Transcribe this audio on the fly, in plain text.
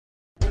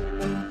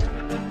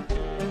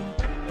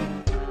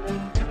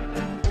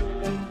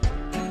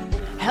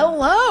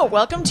Hello,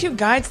 welcome to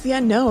Guides to the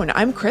Unknown.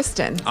 I'm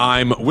Kristen.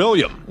 I'm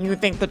William. You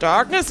think the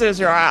darkness is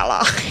your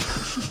ally.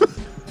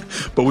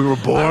 But we were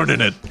born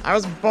in it. I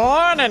was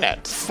born in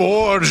it.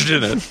 Forged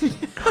in it.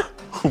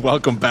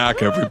 Welcome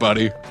back,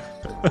 everybody.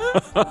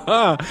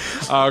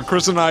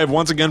 Kristen and I have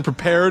once again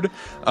prepared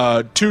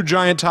two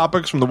giant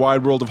topics from the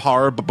wide world of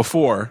horror, but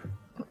before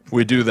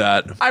we do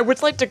that... I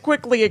would like to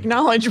quickly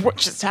acknowledge what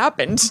just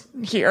happened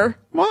here.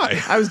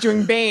 Why? I was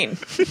doing Bane.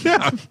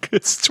 Yeah,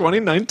 it's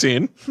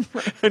 2019,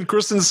 and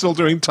Kristen's still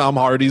doing Tom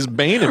Hardy's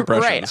Bane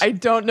impressions. Right, I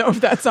don't know if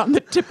that's on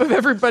the tip of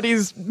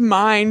everybody's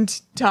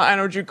mind. I don't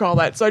know what you call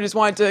that, so I just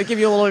wanted to give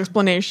you a little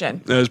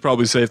explanation. It's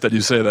probably safe that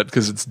you say that,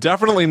 because it's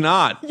definitely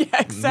not. Yeah,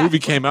 exactly. The movie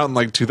came out in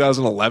like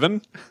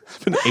 2011.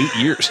 It's been 8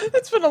 years.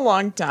 It's been a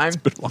long time. It's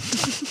been a long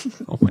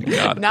time. Oh my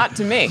God. Not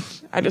to me.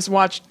 I just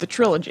watched the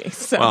trilogy,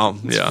 so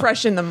it's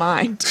fresh in the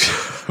mind.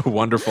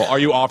 Wonderful. Are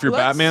you off your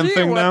Let's Batman see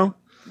thing what now?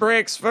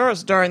 Breaks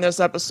first during this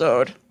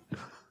episode.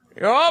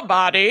 Your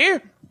body,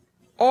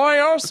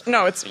 or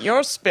it's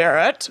your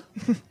spirit,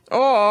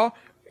 or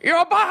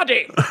your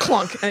body.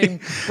 Clunk, and he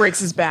breaks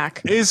his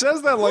back. He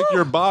says that like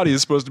your body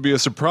is supposed to be a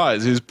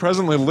surprise. He's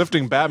presently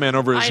lifting Batman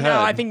over his head. I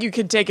know. I think you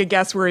could take a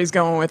guess where he's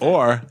going with it.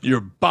 Or your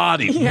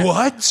body. Yeah.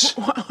 What?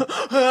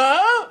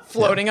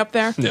 Floating up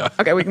there? Yeah.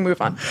 Okay, we can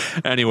move on.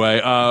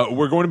 Anyway,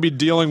 we're going to be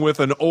dealing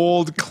with an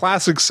old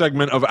classic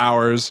segment of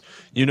ours.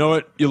 You know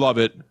it. You love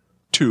it.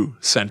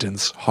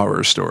 2-sentence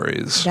horror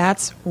stories.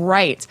 That's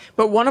right.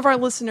 But one of our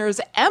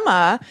listeners,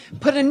 Emma,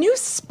 put a new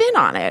spin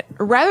on it.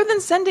 Rather than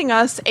sending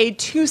us a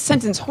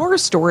 2-sentence horror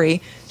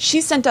story,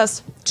 she sent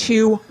us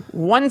 2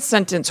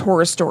 1-sentence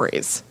horror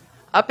stories.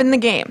 Up in the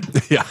game.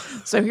 Yeah.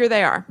 So here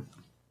they are.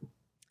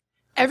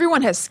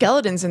 Everyone has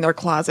skeletons in their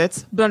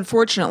closets, but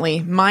unfortunately,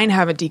 mine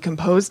haven't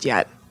decomposed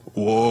yet.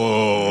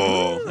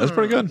 Whoa. That's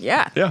pretty good.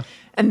 Yeah. Yeah.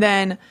 And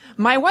then,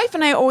 my wife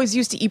and I always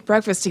used to eat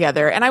breakfast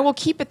together, and I will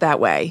keep it that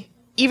way.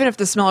 Even if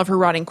the smell of her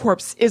rotting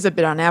corpse is a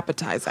bit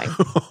unappetizing.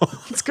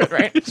 It's good,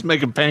 right? Just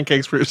making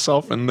pancakes for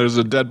yourself and there's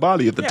a dead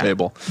body at the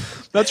table.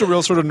 That's a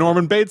real sort of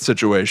Norman Bates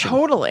situation.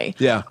 Totally.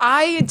 Yeah.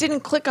 I didn't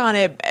click on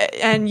it,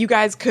 and you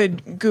guys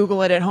could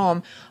Google it at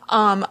home.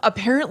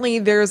 Apparently,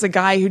 there's a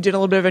guy who did a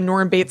little bit of a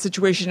Norman Bates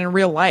situation in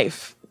real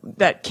life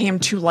that came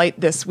to light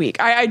this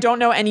week. I don't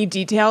know any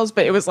details,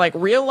 but it was like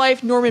real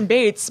life Norman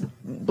Bates,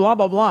 blah,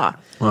 blah, blah.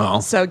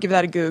 Well. So give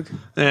that a goog.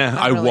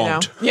 I really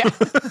won't. know. Yeah.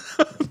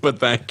 But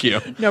thank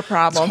you. No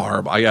problem. It's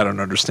horrible. I don't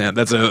understand.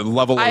 That's a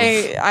level of...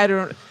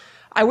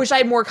 I wish I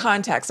had more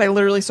context. I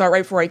literally saw it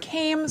right before I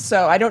came,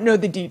 so I don't know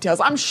the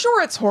details. I'm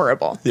sure it's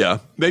horrible. Yeah.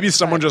 Maybe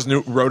someone just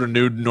wrote a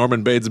new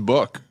Norman Bates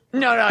book.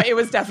 No, it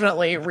was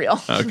definitely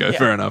real. Okay,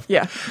 fair enough.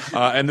 Yeah.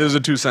 And there's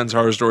a 2-sentence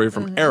horror story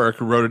from Eric,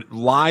 who wrote it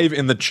live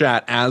in the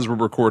chat as we're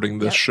recording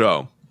this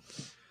show.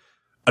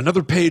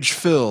 Another page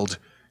filled.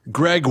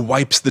 Greg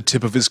wipes the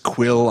tip of his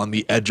quill on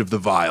the edge of the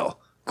vial,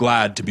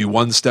 glad to be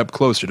one step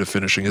closer to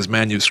finishing his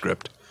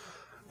manuscript.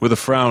 With a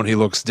frown, he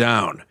looks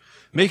down,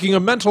 making a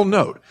mental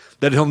note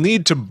that he'll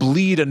need to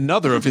bleed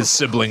another of his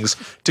siblings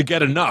to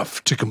get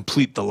enough to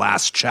complete the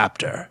last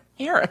chapter.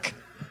 Eric,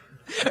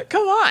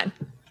 come on.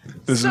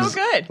 This so is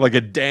good. Like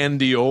a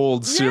dandy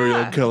old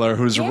serial killer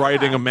who's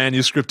writing a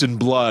manuscript in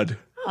blood.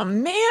 Oh,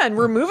 man,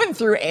 we're moving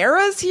through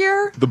eras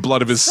here. The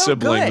blood of his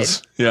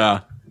siblings. Good.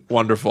 Yeah.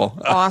 Wonderful.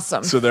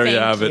 Awesome. So there you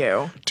Thank have it.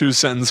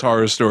 2-sentence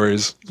horror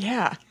stories.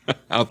 Yeah.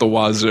 Out the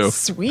wazoo.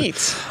 Sweet.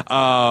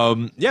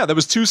 That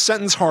was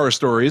 2-sentence horror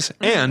stories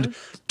and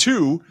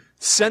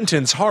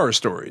 2-sentence horror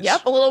stories.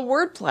 Yep, a little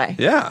wordplay.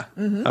 Yeah.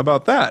 How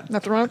about that?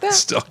 Nothing wrong with that.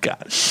 Still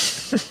got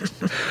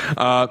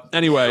it.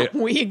 Anyway.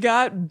 We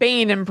got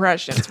Bane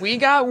impressions. We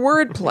got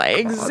wordplay.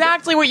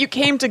 Exactly what you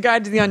came to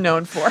Guide to the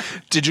Unknown for.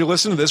 Did you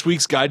listen to this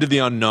week's Guide to the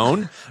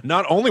Unknown?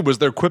 Not only was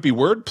there quippy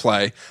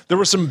wordplay, there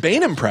were some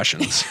Bane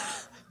impressions.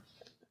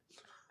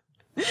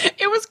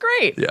 It was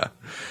great. Yeah.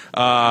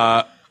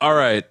 All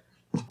right.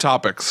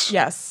 Topics.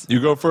 Yes.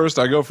 You go first.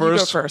 I go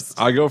first. You go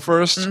first. I go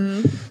first.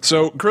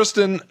 So,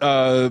 Kristen,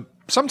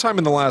 sometime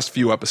in the last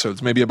few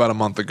episodes, maybe about a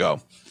month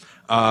ago,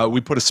 we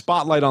put a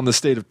spotlight on the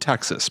state of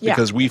Texas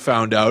because we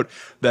found out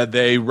that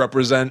they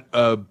represent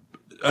an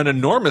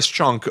enormous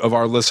chunk of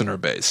our listener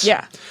base.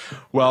 Yeah.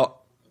 Well,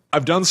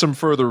 I've done some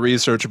further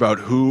research about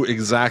who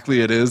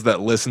exactly it is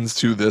that listens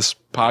to this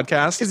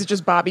podcast. Is it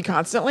just Bobby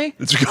constantly?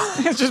 It's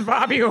just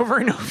Bobby over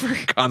and over.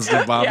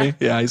 Constant Bobby.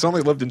 Yeah, he's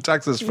only lived in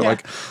Texas for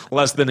like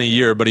less than a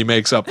year, but he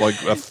makes up like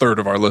a third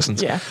of our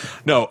listens. Yeah.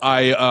 No,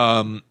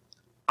 I'm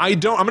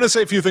going to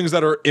say a few things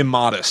that are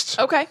immodest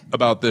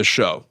about this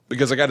show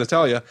because I got to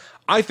tell you,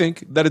 I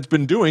think that it's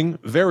been doing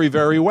very,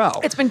 very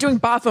well. It's been doing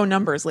boffo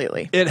numbers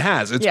lately. It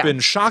has. It's been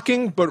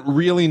shocking, but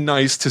really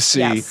nice to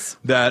see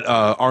that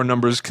our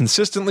numbers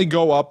consistently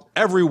go up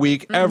every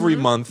week, every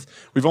month.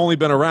 We've only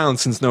been around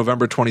since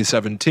November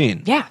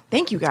 2017. Yeah.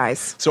 Thank you,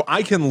 guys. So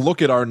I can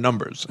look at our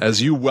numbers,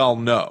 as you well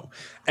know.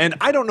 And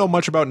I don't know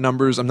much about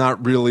numbers. I'm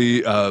not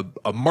really a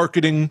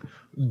marketing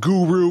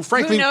guru.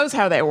 Frankly, who knows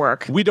how they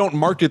work? We don't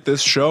market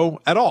this show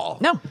at all.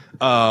 No.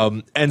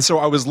 And so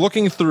I was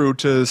looking through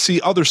to see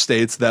other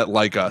states that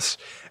like us.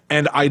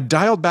 And I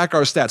dialed back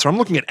our stats. So I'm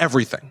looking at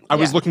everything. I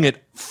was looking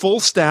at full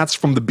stats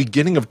from the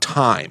beginning of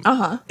time,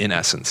 in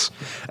essence.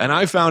 And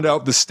I found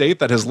out the state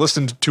that has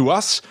listened to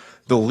us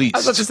the least. I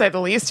was about to say the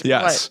least.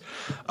 Yes.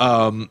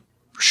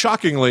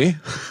 Shockingly,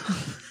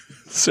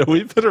 so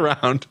we've been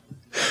around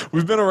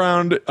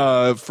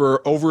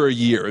for over a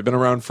year. We've been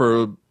around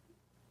for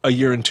a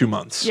year and 2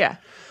 months. Yeah.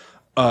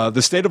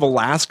 The state of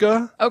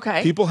Alaska,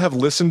 people have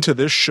listened to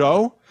this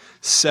show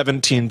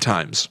 17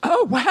 times.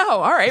 Oh, wow.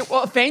 All right.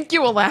 Well, thank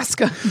you,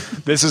 Alaska.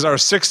 This is our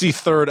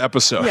 63rd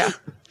episode. Yeah.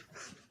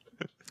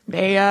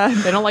 They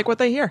don't like what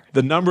they hear.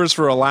 The numbers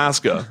for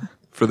Alaska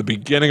for the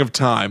beginning of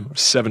time,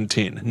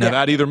 17. Now,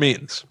 that either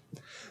means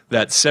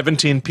that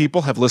 17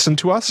 people have listened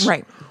to us.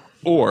 Right.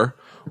 Or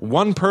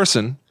one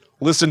person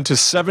listened to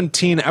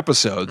 17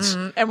 episodes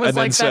and was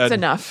like, that's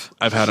enough.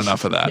 I've had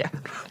enough of that. Yeah.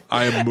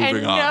 I am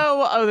moving on.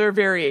 No other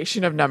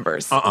variation of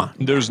numbers.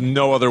 There's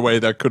no other way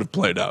that could have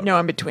played out. No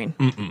in between.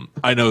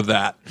 I know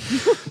that.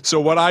 So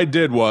what I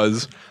did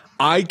was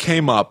I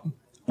came up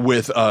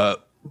with a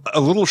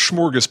little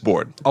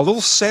smorgasbord, a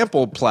little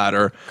sample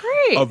platter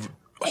of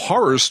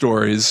horror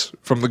stories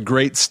from the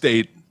great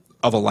state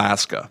of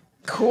Alaska.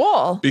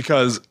 Cool.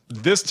 Because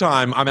this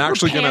time I'm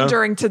actually going to...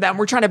 pandering to them.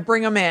 We're trying to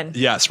bring them in.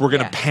 Yes, we're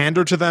going to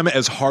pander to them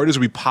as hard as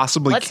we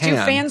possibly can.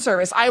 Let's do fan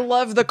service. I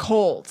love the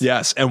cold.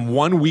 Yes, and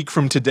 1 week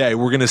from today,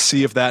 we're going to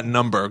see if that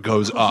number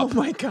goes up. Oh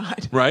my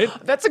God. Right?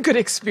 That's a good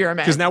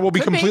experiment. Because now we'll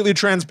be completely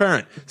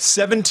transparent.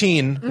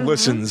 17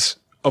 listens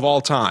of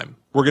all time.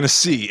 We're going to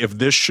see if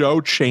this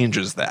show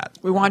changes that.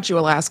 We want you,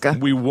 Alaska.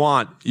 We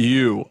want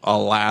you,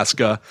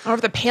 Alaska. I wonder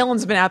if the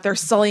Palin's been out there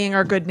sullying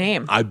our good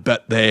name. I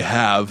bet they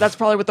have. That's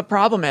probably what the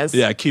problem is.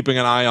 Yeah, keeping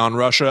an eye on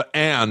Russia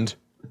and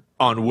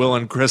on Will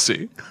and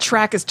Chrissy.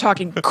 Track is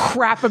talking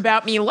crap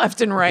about me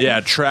left and right. Yeah,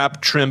 Trap,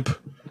 Trimp,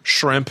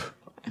 Shrimp,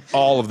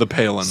 all of the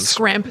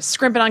Palins.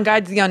 Scrimping on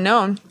Guide to the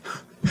Unknown.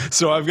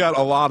 So I've got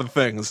a lot of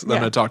things that I'm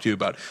going to talk to you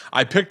about.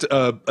 I picked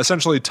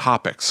essentially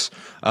topics,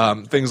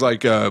 things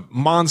like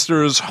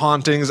monsters,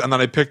 hauntings, and then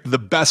I picked the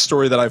best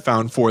story that I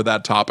found for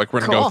that topic.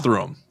 We're going to go through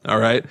them. All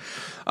right.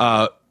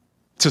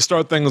 To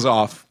start things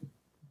off,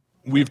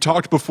 we've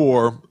talked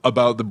before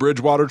about the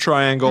Bridgewater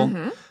Triangle.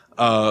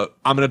 I'm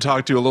going to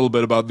talk to you a little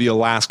bit about the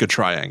Alaska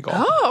Triangle.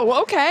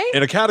 Oh, okay.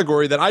 In a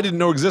category that I didn't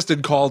know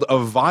existed called a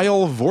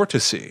vile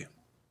vortice.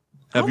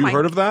 Have you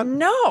heard of that?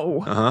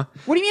 No.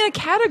 What do you mean a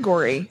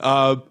category?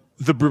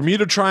 The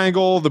Bermuda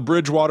Triangle, the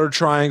Bridgewater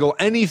Triangle,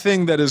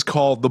 anything that is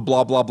called the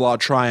blah, blah, blah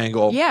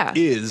triangle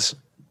is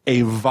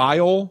a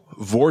vile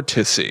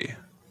vortice.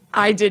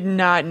 I did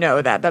not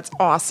know that. That's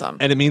awesome.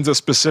 And it means a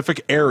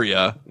specific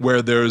area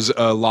where there's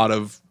a lot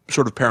of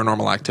sort of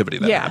paranormal activity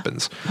that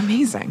happens.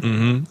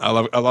 Amazing. I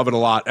love it a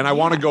lot. And I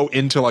want to go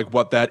into like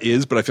what that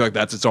is, but I feel like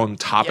that's its own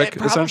topic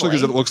essentially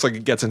because it looks like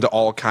it gets into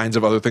all kinds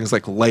of other things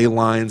like ley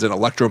lines and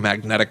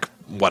electromagnetic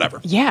whatever.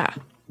 Yeah.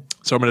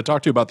 So I'm going to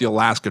talk to you about the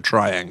Alaska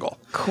Triangle.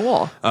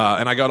 Cool.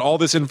 And I got all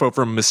this info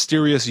from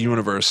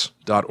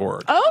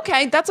mysteriousuniverse.org. Oh,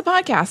 okay. That's a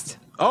podcast.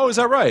 Oh, is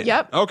that right?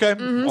 Yep. Okay.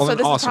 Well, So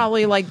this awesome. is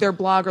probably like their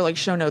blog or like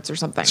show notes or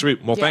something.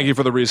 Sweet. Well, thank you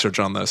for the research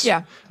on this.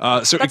 Yeah.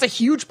 So that's a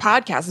huge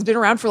podcast. It's been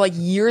around for like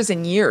years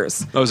and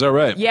years. Oh, is that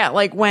right? Yeah.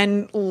 Like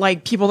when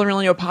like people didn't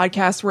really know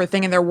podcasts were a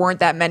thing and there weren't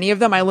that many of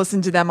them, I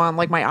listened to them on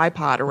like my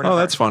iPod or whatever. Oh,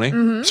 that's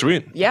funny.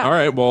 Sweet. Yeah. All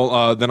right.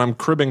 Well, then I'm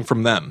cribbing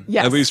from them.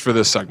 Yes. At least for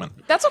this segment.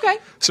 That's okay.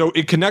 So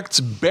it connects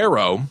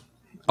Barrow,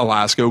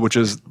 Alaska, which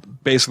is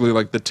basically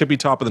like the tippy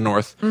top of the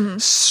north,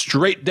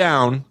 straight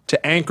down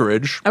to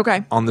Anchorage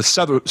on the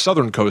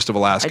southern coast of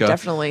Alaska. I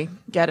definitely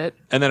get it.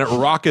 And then it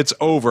rockets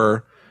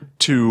over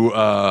to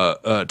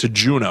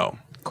Juneau,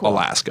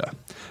 Alaska.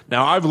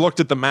 Now, I've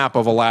looked at the map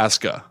of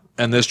Alaska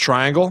and this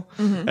triangle,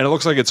 and it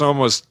looks like it's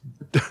almost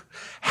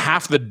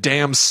half the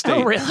damn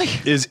state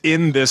is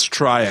in this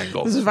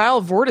triangle. This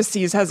vile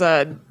vortices has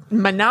a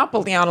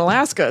monopoly on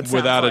Alaska, it sounds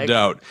without a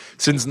doubt.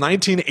 Since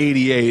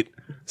 1988,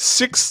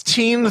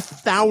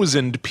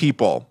 16,000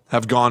 people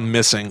have gone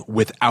missing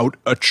without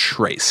a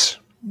trace.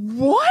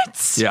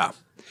 What? Yeah.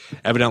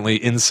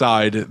 Evidently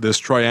inside this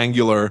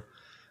triangular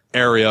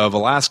area of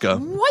Alaska.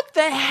 What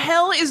the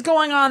hell is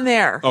going on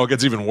there? Oh, it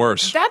gets even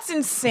worse. That's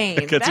insane.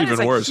 It gets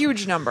even worse. A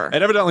huge number.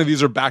 And evidently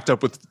these are backed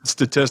up with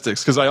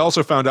statistics because I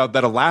also found out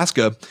that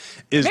Alaska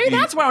is Maybe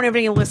that's why I don't have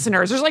any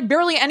listeners. There's like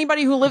barely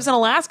anybody who lives in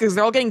Alaska because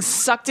they're all getting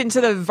sucked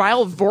into the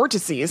vile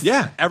vortices.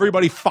 Yeah.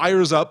 Everybody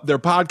fires up their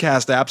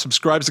podcast app,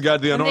 subscribes to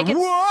Guide to the Unknown. And they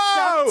get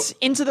sucked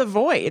into the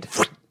void.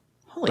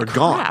 Holy they're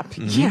crap.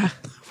 Gone. Yeah.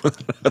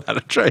 Without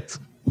a trace.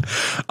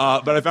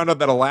 But I found out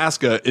that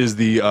Alaska is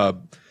the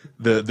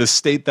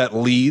state that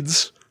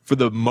leads for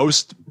the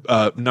most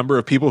number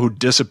of people who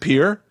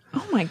disappear.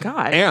 Oh my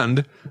God.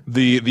 And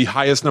the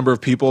highest number of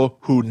people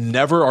who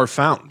never are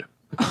found.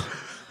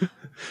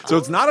 So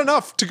it's not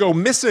enough to go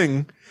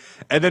missing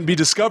and then be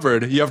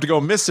discovered. You have to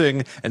go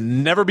missing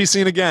and never be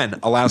seen again.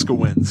 Alaska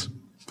wins.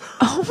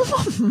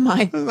 Oh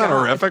my God. Isn't that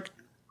horrific?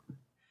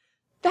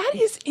 That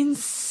is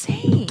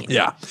insane.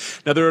 Yeah.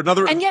 Now there are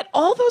another... And yet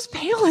all those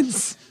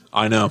Palins.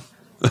 I know.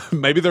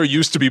 Maybe there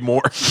used to be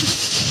more.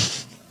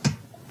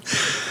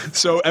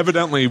 So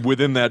evidently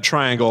within that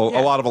triangle,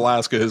 a lot of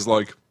Alaska is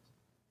like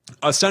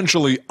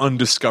essentially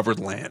undiscovered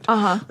land.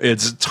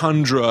 It's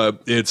tundra,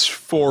 it's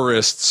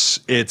forests,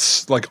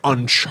 it's like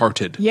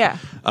uncharted. Yeah.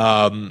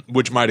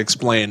 Which might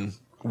explain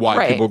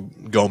why people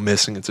go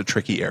missing. It's a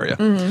tricky area.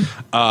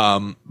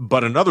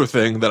 But another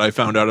thing that I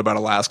found out about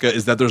Alaska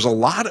is that there's a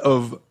lot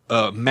of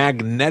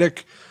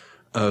magnetic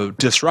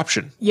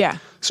disruption. Yeah.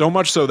 So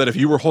much so that if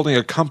you were holding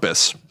a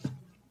compass,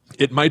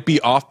 it might be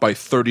off by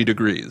 30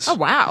 degrees. Oh,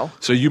 wow.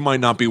 So you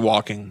might not be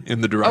walking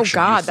in the direction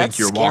you think that's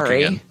you're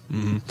scary. walking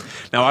in.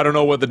 Now, I don't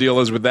know what the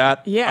deal is with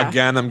that. Yeah.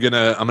 Again, I'm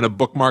gonna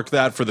bookmark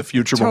that for the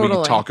future when we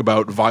can talk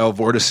about vile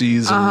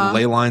vortices and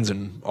ley lines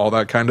and all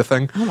that kind of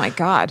thing. Oh, my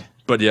God.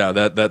 But yeah,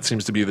 that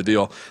seems to be the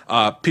deal.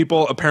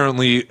 People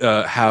apparently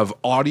have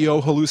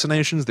audio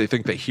hallucinations. They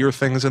think they hear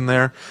things in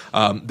there.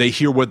 They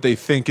hear what they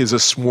think is a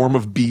swarm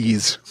of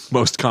bees,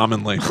 most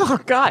commonly. Oh,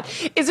 God.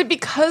 Is it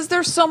because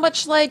there's so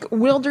much like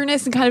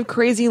wilderness and kind of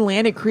crazy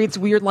land, it creates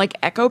weird like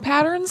echo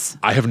patterns?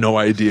 I have no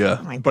idea.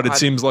 Oh my but it God.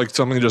 seems like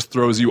something just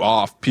throws you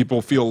off.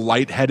 People feel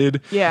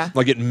lightheaded. Yeah.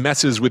 Like it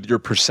messes with your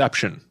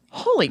perception.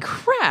 Holy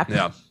crap.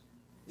 Yeah.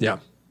 Yeah.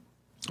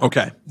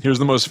 Okay, here's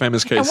the most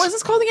famous case. And what is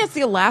this called again? It's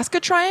the Alaska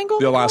Triangle?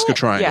 The Alaska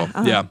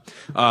Triangle. Yeah.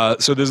 Yeah.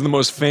 So this is the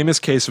most famous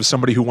case of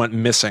somebody who went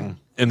missing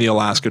in the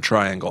Alaska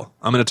Triangle.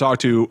 I'm going to talk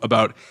to you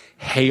about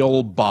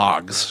Hale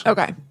Boggs.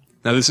 Okay.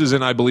 Now, this is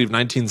in, I believe,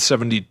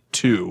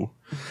 1972.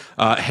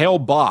 Hale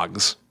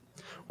Boggs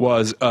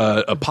was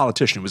a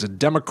politician. He was a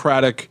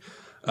Democratic.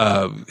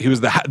 He was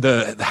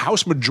the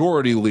House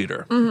Majority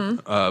Leader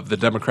of the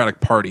Democratic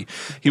Party.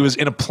 He was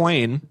in a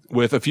plane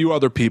with a few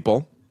other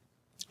people,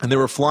 and they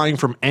were flying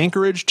from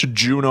Anchorage to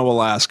Juneau,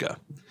 Alaska.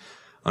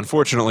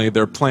 Unfortunately,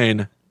 their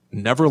plane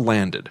never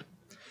landed.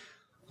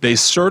 They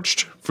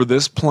searched for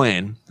this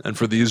plane and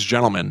for these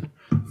gentlemen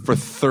for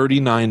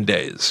 39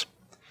 days.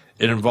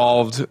 It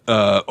involved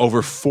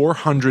over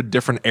 400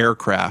 different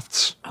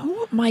aircrafts.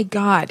 Oh, my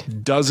God.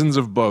 Dozens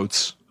of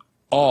boats,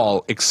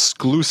 all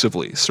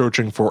exclusively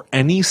searching for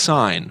any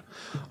sign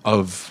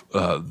of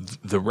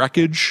the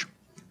wreckage,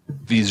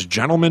 these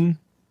gentlemen,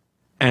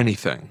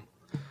 anything.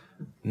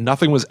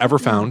 Nothing was ever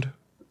found,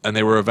 and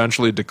they were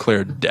eventually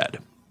declared dead.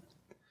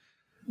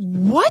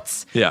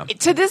 What? Yeah.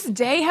 To this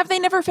day, have they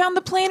never found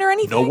the plane or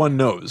anything? No one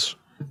knows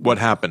what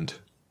happened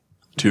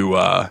to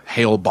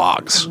Hale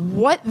Boggs.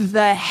 What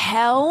the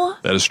hell?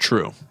 That is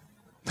true.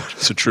 That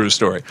is a true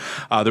story.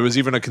 There was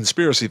even a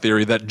conspiracy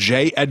theory that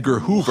J. Edgar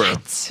Hoover,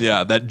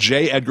 that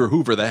J. Edgar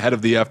Hoover, the head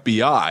of the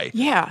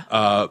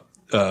FBI,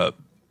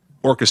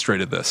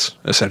 orchestrated this,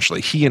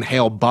 essentially. He and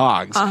Hale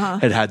Boggs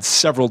had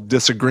several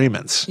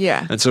disagreements.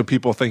 Yeah. And so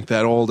people think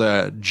that old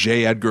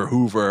J. Edgar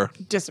Hoover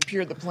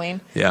Disappeared the plane.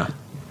 Yeah.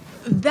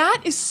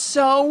 That is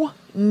so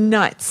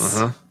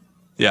nuts.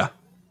 Yeah.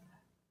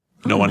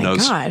 No one my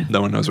knows. God.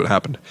 No one knows what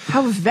happened.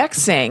 How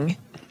vexing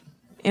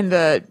in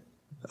the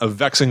A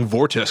vexing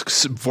vortice.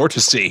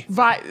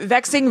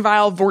 vexing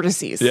vile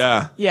vortices.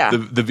 Yeah. Yeah.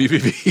 The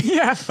VVV.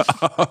 Yeah.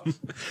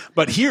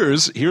 But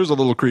here's a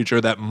little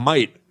creature that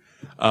might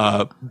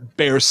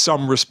bear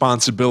some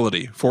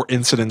responsibility for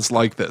incidents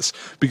like this,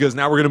 because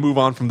now we're going to move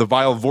on from the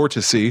vile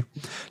vortice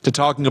to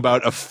talking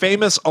about a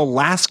famous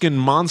Alaskan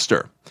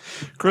monster.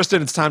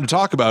 Kristen, it's time to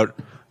talk about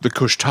the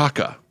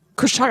Kushtaka.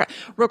 Kushtaka.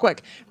 Real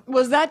quick.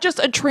 Was that just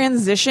a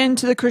transition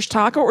to the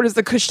Kushtaka, or does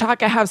the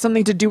Kushtaka have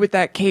something to do with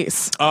that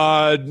case?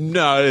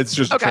 No, it's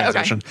just a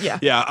transition. Okay.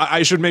 Yeah.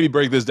 I should maybe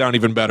break this down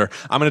even better.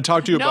 I'm going to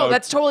talk to you about... No,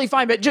 that's totally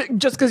fine, but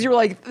just because you were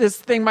like, this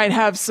thing might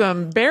have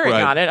some bearing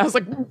on it, I was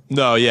like...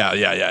 No,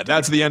 yeah.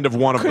 That's the end of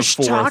one of the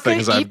four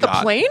things I've got.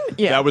 the plane?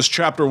 Yeah. That was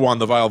chapter 1,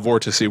 the vile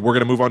vortice. We're going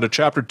to move on to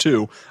chapter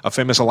 2, a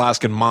famous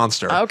Alaskan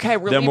monster. Okay,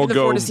 we're leaving the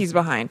vortices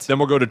behind. Then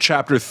we'll go to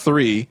chapter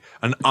 3,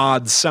 an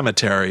odd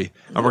cemetery,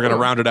 and we're going to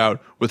round it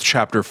out with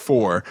chapter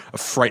 4, a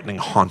frightening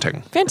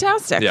haunting.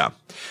 Fantastic. Yeah.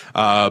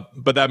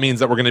 But that means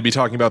that we're going to be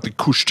talking about the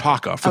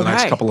Kushtaka for the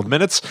next couple of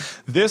minutes.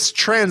 This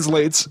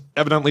translates,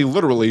 evidently,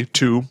 literally,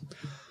 to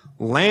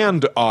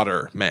land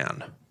otter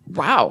man.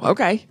 Wow,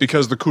 okay.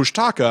 Because the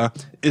Kushtaka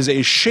is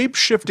a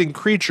shape-shifting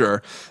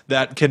creature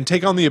that can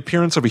take on the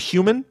appearance of a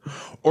human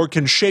or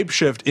can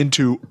shape-shift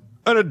into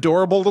an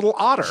adorable little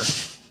otter.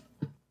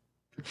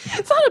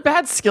 It's not a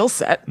bad skill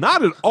set.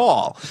 Not at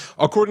all.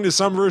 According to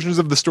some versions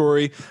of the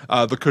story,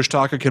 the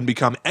Kushtaka can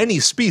become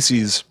any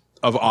species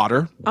of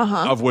otter,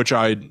 of which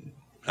I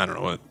don't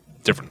know what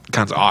different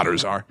kinds of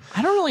otters are.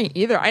 I don't really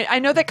either. I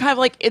know that kind of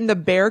like in the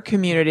bear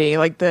community,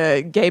 like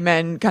the gay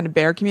men kind of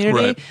bear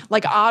community,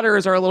 like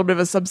otters are a little bit of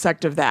a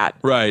subsect of that.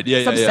 Right,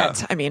 yeah.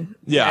 Subset, I mean.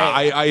 Yeah,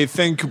 I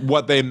think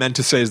what they meant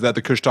to say is that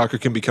the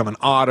Kushtaka can become an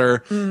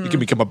otter, it can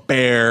become a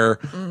bear,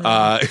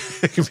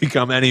 it can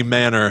become any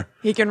manner.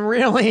 He can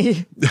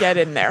really get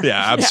in there.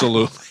 Yeah,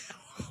 absolutely.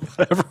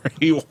 Whatever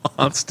he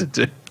wants to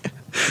do.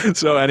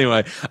 So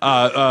anyway,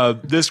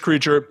 this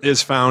creature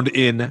is found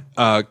in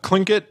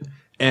Tlingit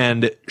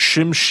and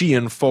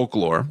Tsimshian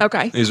folklore.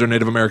 Okay. These are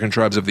Native American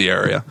tribes of the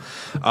area.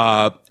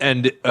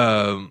 And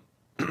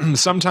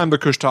sometimes the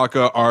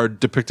Kushtaka are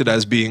depicted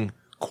as being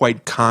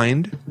quite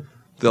kind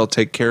They'll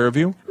take care of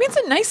you. I mean, it's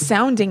a nice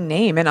sounding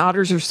name, and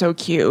otters are so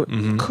cute.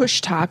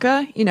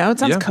 Kushtaka, it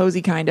sounds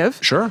cozy kind of.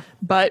 Sure.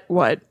 But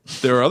what?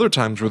 There are other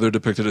times where they're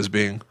depicted as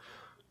being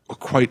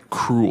quite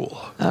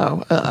cruel.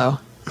 Oh,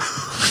 uh-oh.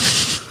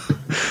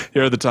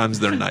 Here are the times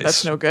they're nice.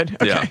 That's no good.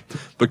 Okay. Yeah.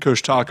 The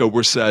Kushtaka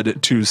were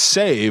said to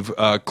save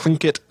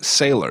Tlingit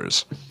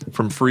sailors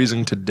from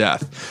freezing to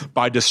death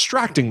by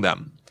distracting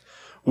them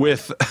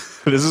with,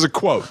 this is a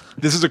quote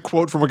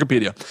from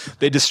Wikipedia.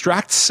 They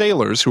distract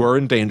sailors who are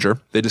in danger.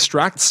 They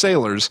distract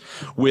sailors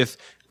with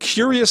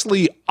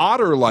curiously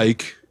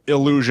otter-like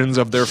illusions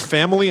of their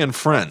family and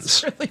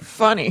friends. It's really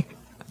funny.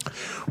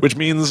 Which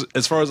means,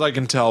 as far as I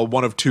can tell,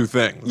 one of two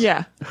things.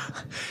 Yeah.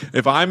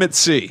 If I'm at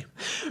sea,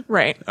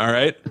 right. All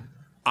right,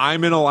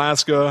 I'm in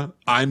Alaska,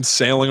 I'm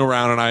sailing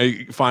around, and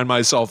I find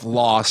myself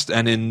lost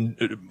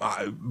and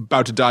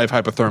about to die of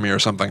hypothermia or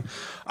something,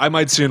 I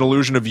might see an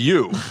illusion of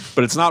you,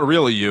 but it's not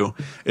really you.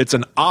 It's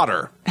an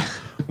otter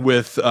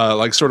with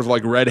sort of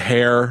red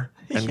hair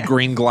and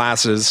green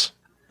glasses.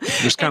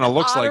 Just kind of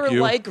looks like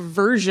you. Otter-like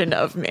version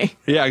of me.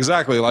 Yeah,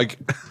 exactly. I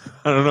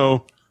don't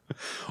know.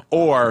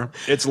 Or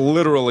it's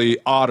literally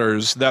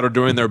otters that are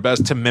doing their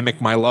best to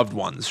mimic my loved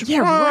ones.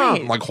 Yeah,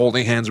 right. Like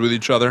holding hands with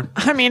each other.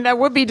 I mean, that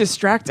would be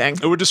distracting.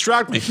 It would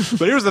distract me.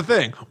 But here's the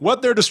thing.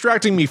 What they're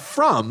distracting me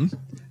from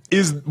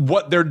is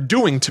what they're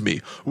doing to me,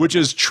 which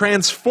is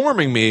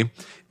transforming me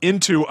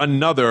into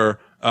another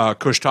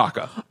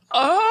Kushtaka.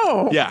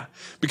 Oh. Yeah,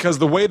 because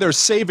the way they're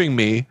saving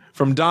me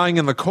from dying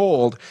in the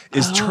cold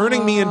is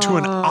turning me into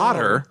an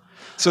otter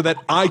so that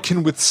I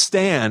can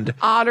withstand.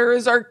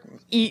 Otters are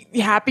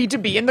happy to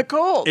be in the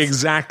cold.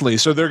 Exactly.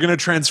 So they're going to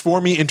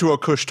transform me into a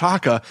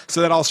Kushtaka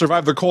so that I'll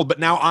survive the cold, but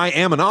now I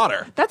am an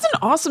otter. That's an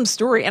awesome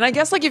story. And I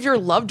guess if your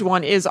loved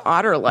one is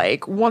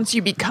otter-like, once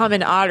you become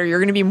an otter, you're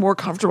going to be more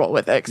comfortable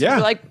with it. Yeah.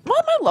 You're like,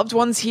 well, my loved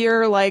one's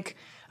here.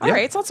 All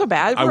right, it's not so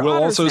bad. I We're will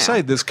otters also now.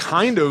 say this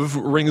kind of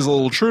rings a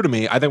little true to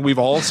me. I think we've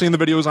all seen the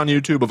videos on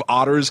YouTube of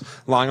otters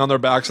lying on their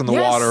backs in the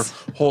water,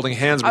 holding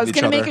hands with each other. I was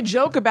going to make a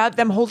joke about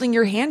them holding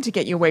your hand to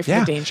get you away from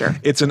the danger.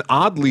 It's an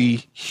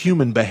oddly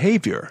human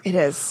behavior. It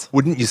is.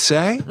 Wouldn't you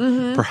say?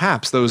 Mm-hmm.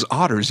 Perhaps those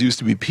otters used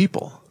to be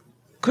people.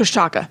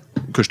 Kushtaka.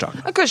 Kushtaka.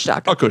 A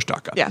Kushtaka. A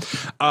Kushtaka.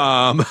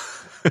 Yeah.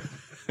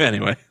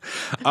 Anyway,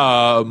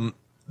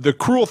 the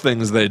cruel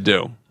things they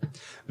do.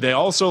 They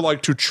also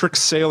like to trick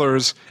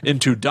sailors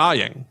into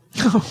dying.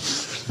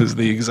 Is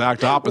the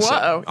exact opposite,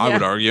 I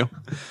would argue.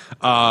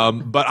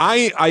 But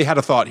I had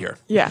a thought here.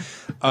 Yeah.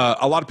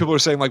 A lot of people are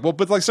saying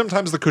but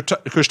sometimes the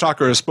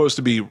Kushtaka is supposed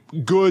to be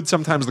good.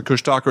 Sometimes the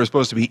Kushtaka is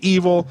supposed to be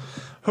evil.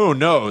 Who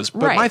knows?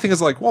 But my thing is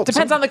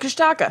depends on the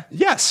Kushtaka.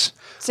 Yes.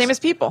 Same as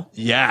people.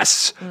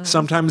 Yes.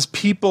 Sometimes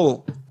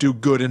people do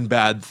good and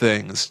bad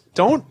things.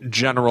 Don't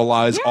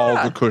generalize all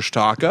the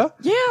Kushtaka.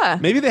 Yeah.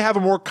 Maybe they have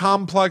a more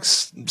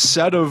complex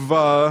set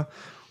of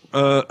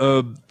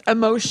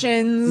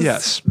emotions,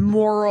 yes,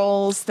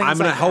 morals, things like that. I'm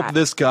going to help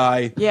this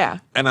guy,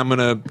 and I'm going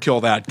to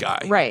kill that guy.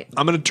 Right.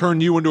 I'm going to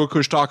turn you into a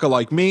Kushtaka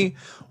like me,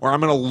 or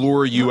I'm going to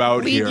lure you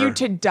out here. Lead you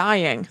to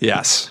dying.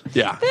 Yes.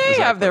 Yeah. They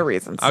have their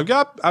reasons.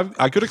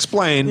 I could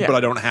explain, but I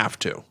don't have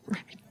to.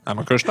 I'm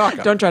a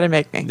Kushtaka. Don't try to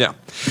make me. Yeah.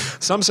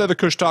 Some say the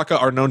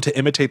Kushtaka are known to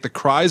imitate the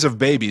cries of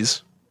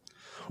babies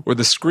or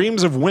the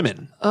screams of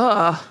women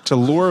to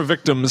lure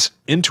victims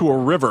into a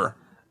river.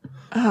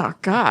 Oh,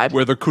 God.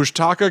 Where the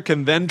Kushtaka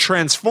can then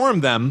transform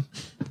them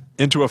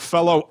into a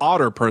fellow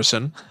otter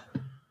person.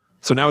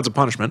 So now it's a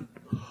punishment.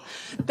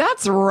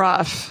 That's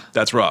rough.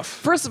 That's rough.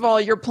 First of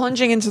all, you're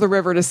plunging into the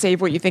river to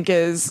save what you think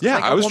is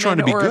I was trying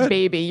to be or good. A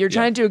baby. You're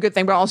trying to do a good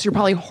thing, but also you're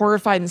probably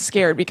horrified and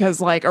scared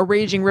because a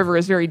raging river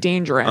is very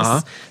dangerous.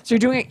 So you're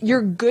doing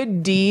your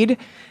good deed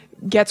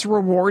gets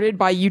rewarded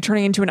by you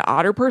turning into an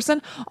otter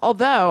person.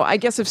 Although, I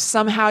guess if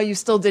somehow you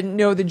still didn't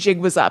know the jig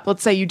was up,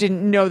 let's say you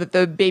didn't know that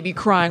the baby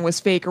crying was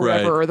fake or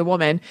whatever, or the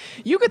woman,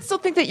 you could still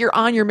think that you're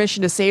on your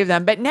mission to save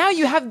them. But now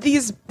you have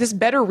this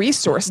better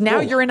resource. Now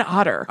you're an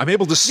otter. I'm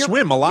able to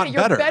swim a lot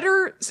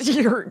better.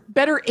 You're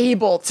better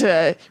able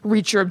to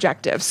reach your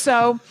objective.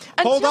 So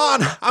hold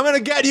on, I'm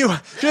gonna get you.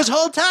 Just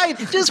hold tight.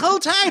 Just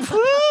hold tight.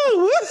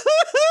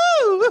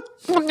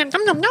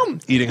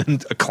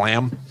 Eating a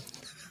clam.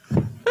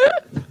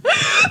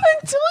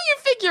 Until you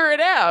figure it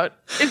out,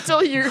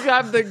 until you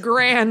have the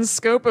grand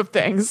scope of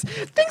things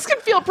can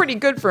feel pretty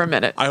good for a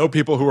minute. I hope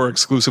people who are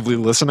exclusively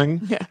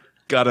listening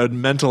got a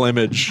mental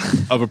image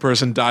of a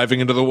person diving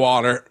into the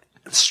water,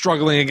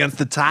 struggling against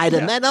the tide,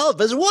 and then all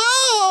of us,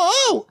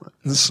 whoa!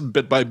 This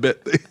bit by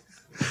bit, they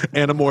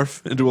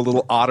anamorph into a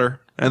little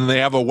otter, and they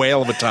have a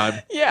whale of a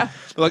time. Yeah.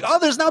 They're like, oh,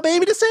 there's no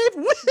baby to save.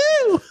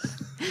 Woohoo!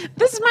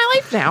 This is my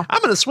life now. I'm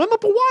going to swim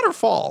up a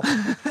waterfall.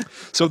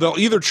 So they'll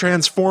either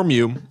transform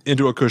you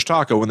into a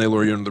Kushtaka when they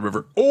lure you into the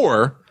river,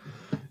 or,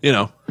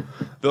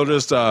 they'll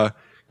just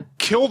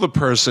kill the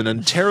person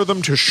and tear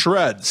them to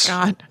shreds.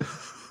 God.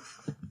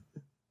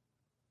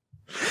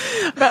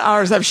 bet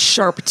otters have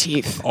sharp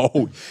teeth.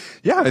 Oh,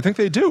 yeah, I think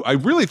they do. I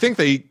really think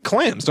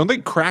clams, don't they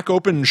crack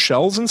open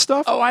shells and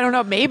stuff? Oh, I don't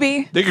know.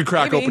 Maybe. They could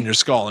crack Maybe. open your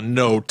skull in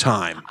no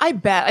time. I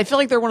bet. I feel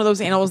like they're one of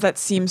those animals that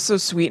seem so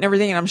sweet and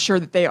everything, and I'm sure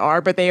that they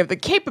are, but they have the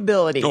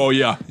capability. Oh,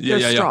 yeah. They're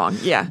strong,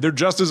 yeah. They're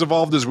just as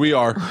evolved as we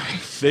are.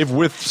 They've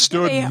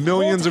withstood They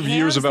millions hold of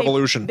years of hands,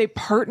 evolution. They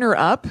partner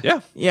up.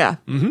 Yeah. Yeah.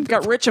 They've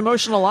got rich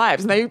emotional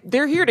lives, and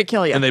they're here to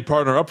kill you. And they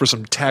partner up for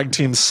some tag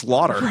team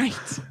slaughter.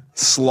 Right.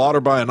 Slaughter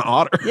by an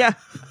otter. Yeah.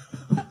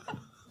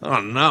 Oh,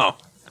 no.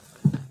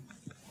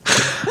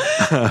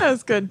 That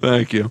was good.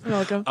 Thank you.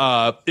 You're welcome.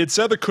 It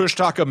said the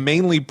Kushtaka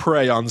mainly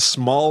prey on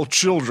small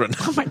children,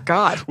 Oh my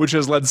God. which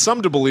has led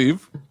some to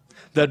believe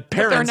that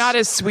parents They're not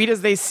as sweet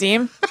as they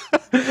seem.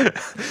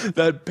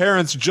 that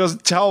parents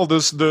just tell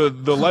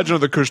the legend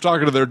of the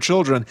Kushtaka to their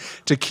children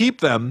to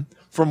keep them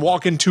from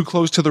walking too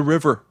close to the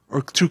river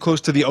or too close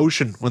to the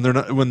ocean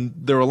when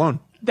they're alone.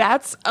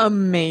 That's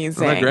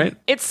amazing. Isn't that great?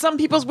 It's some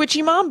people's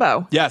witchy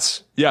mambo.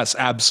 Yes,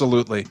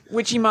 absolutely.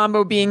 Witchy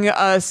mambo being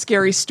a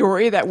scary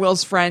story that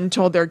Will's friend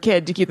told their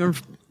kid to keep them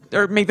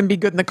or make them be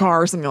good in the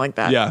car or something like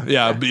that.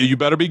 Yeah. You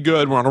better be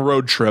good. We're on a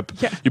road trip.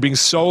 Yeah. You're being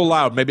so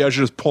loud. Maybe I should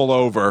just pull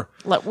over.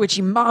 Let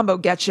witchy mambo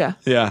get you.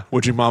 Yeah.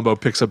 Witchy Mambo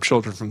picks up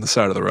children from the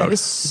side of the road. That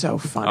is so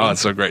funny. Oh, it's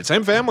so great.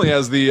 Same family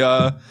as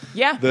the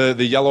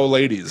yellow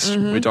ladies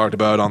we talked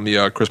about on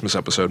the Christmas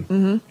episode.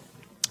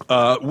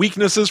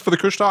 Weaknesses for the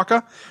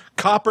Kushtaka: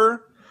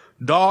 copper,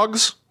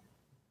 dogs.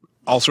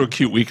 Also a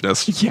cute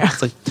weakness. Yeah.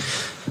 It's like,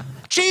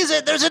 cheese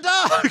it, there's a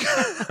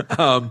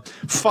dog.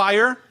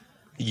 Fire,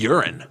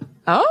 urine.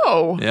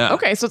 Oh. Yeah.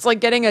 Okay, so it's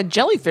like getting a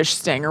jellyfish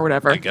sting or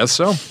whatever. I guess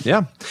so.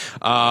 Yeah.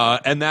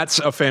 And that's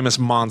a famous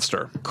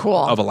monster. Cool.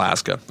 Of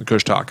Alaska, the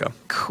Kushtaka.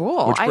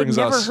 Cool. Which I've brings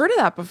never us- heard of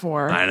that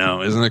before. I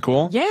know, isn't it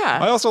cool? Yeah.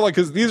 I also like,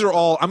 because these are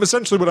all,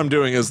 essentially what I'm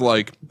doing is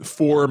like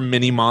 4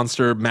 mini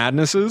monster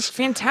madnesses,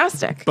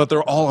 Fantastic. but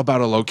they're all about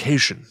a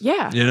location.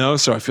 Yeah. You know,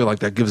 so I feel like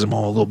that gives them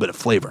all a little bit of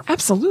flavor.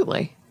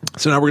 Absolutely.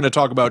 So now we're going to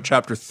talk about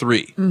chapter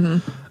 3,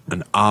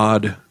 an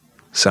odd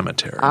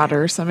cemetery.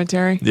 Otter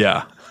Cemetery.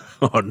 Yeah.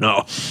 Oh,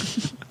 no.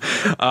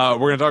 We're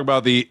going to talk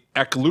about the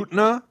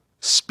Eklutna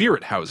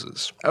spirit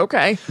houses.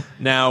 Okay.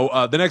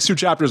 Now, the next 2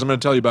 chapters I'm going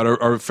to tell you about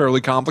are fairly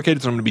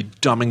complicated, so I'm going to be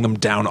dumbing them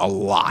down a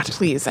lot.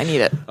 Please, I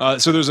need it.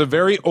 So there's a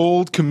very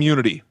old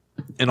community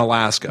in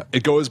Alaska.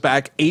 It goes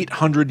back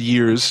 800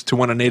 years to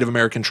when a Native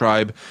American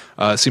tribe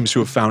seems to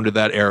have founded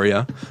that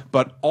area.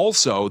 But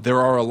also,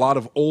 there are a lot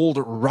of old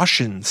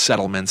Russian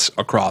settlements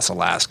across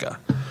Alaska.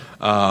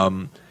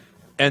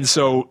 And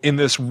so in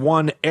this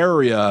one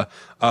area,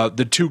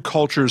 the 2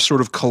 cultures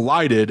sort of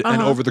collided,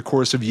 and over the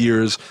course of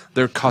years,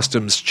 their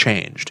customs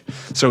changed.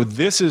 So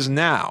this is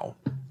now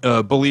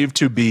believed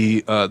to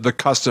be the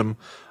custom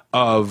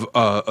of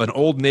an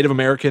old Native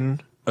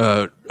American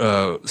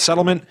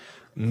settlement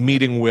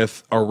meeting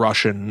with a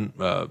Russian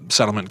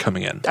settlement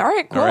coming in. All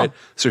right, cool. All right.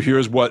 So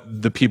here's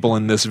what the people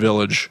in this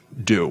village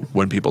do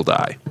when people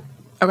die.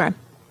 Okay.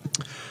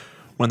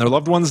 When their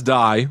loved ones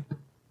die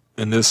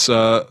in this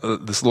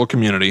this little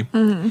community,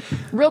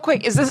 Real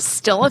quick, is this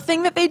still a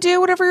thing that they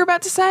do, whatever you're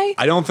about to say?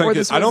 I don't think Or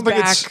this I don't was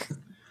think it's. back-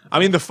 I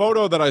mean, the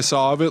photo that I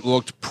saw of it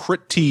looked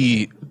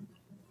pretty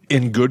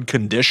in good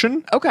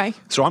condition. Okay.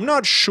 So I'm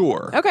not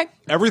sure. Okay.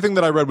 Everything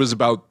that I read was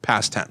about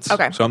past tense.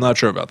 Okay. So I'm not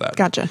sure about that.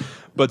 Gotcha.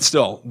 But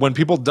still, when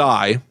people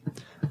die,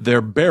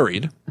 they're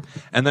buried,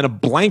 and then a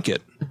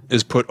blanket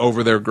is put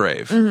over their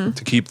grave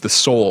to keep the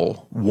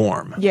soul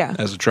warm Yeah.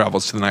 as it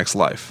travels to the next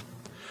life.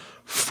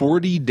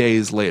 40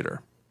 days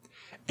later,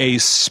 a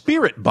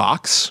spirit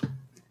box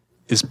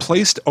is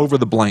placed over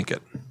the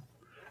blanket.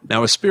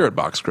 Now, a spirit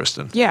box,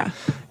 Kristen, Yeah.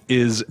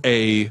 is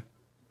a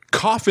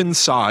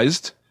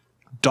coffin-sized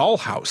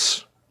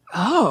dollhouse,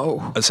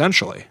 Oh.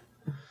 essentially.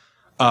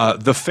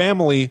 The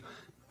family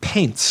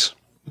paints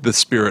the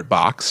spirit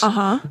box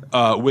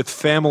with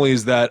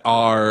families that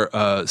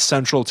are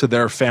central to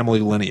their family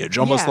lineage,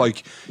 almost Yeah.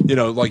 like,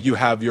 like you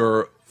have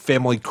your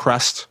family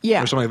crest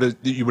Yeah. or something like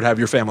that. You would have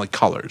your family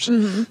colors.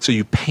 So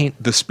you paint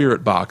the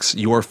spirit box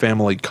your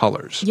family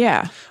colors.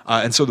 Yeah.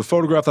 And so the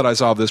photograph that I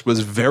saw of this was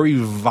very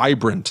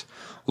vibrant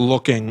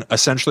looking,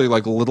 essentially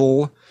like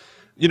little,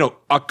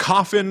 a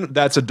coffin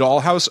that's a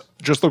dollhouse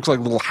just looks like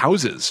little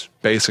houses,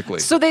 basically.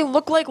 So they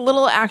look like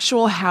little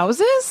actual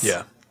houses?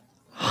 Yeah.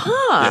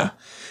 Huh. Yeah.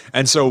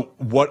 And so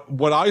what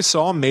I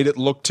saw made it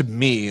look to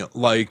me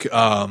like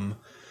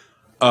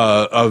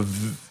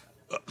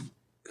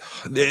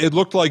it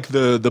looked like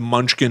the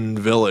Munchkin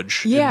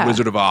village Yeah. in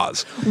Wizard of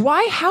Oz.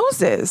 Why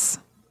houses?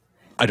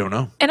 I don't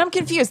know. And I'm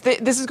confused.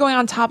 This is going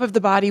on top of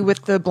the body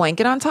with the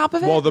blanket on top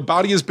of it? Well, the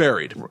body is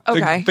buried.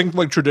 Okay. Think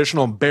like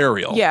traditional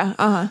burial.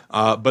 Yeah,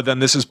 But then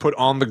this is put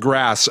on the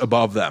grass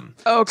above them.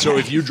 Okay. So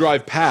if you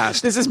drive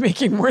past, This is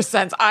making more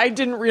sense. I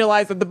didn't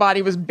realize that the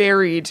body was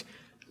buried,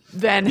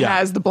 then Yeah.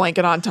 has the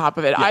blanket on top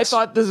of it. I Yes.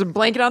 thought there's a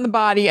blanket on the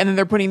body, and then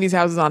they're putting these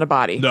houses on a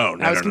body. No,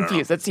 I was no, no,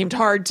 confused. That seemed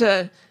hard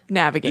to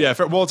navigate. Yeah,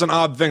 well, it's an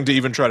odd thing to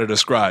even try to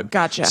describe.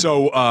 Gotcha.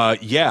 So,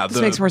 yeah.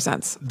 This makes more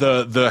sense.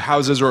 The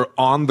houses are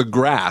on the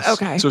grass.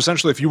 Okay. So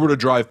essentially, if you were to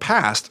drive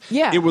past,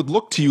 Yeah. it would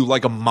look to you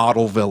like a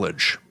model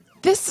village.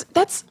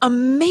 That's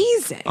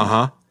amazing.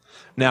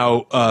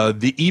 Now,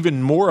 the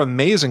even more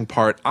amazing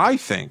part, I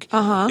think,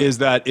 is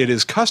that it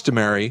is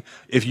customary,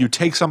 if you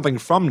take something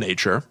from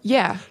nature,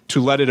 Yeah.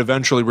 to let it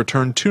eventually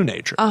return to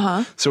nature.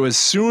 So as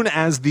soon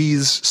as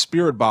these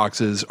spirit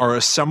boxes are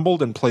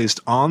assembled and placed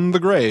on the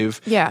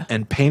grave Yeah.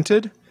 and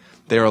painted,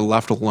 they are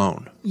left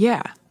alone.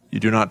 Yeah. You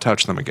do not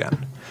touch them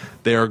again.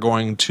 They are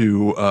going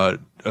to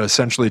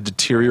essentially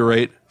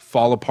deteriorate,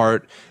 fall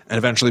apart, and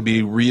eventually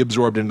be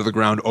reabsorbed into the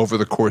ground over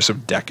the course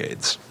of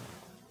decades.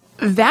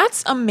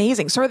 That's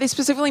amazing. So are they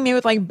specifically made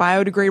with like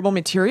biodegradable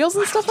materials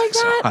and stuff like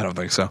that? I don't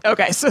think so.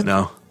 Okay, so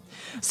No.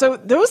 So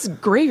those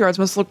graveyards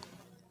must look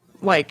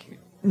like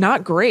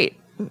not great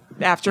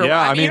after. Yeah,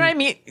 I mean, you know what I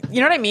mean.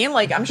 You know what I mean?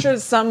 Like, I'm sure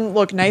some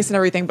look nice and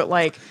everything, but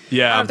like,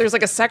 Yeah. I don't know if there's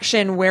like a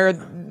section where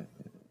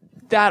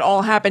that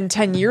all happened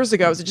 10 years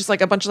ago. Is it just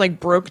like a bunch of like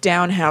broke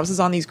down houses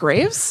on these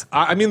graves?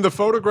 I mean, the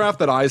photograph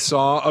that I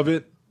saw of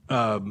it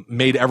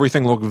made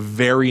everything look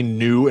very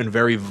new and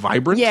very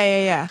vibrant.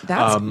 Yeah.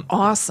 That's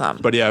awesome.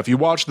 But yeah, if you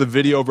watch the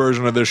video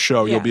version of this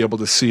show, Yeah. you'll be able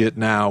to see it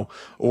now.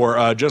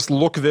 Or just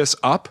look this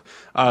up.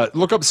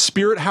 Look up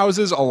Spirit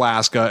Houses,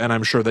 Alaska, and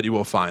I'm sure that you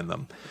will find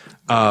them.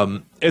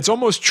 It's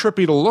almost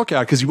trippy to look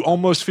at because you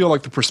almost feel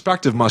like the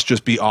perspective must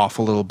just be off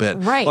a little bit.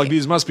 Right. Like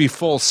these must be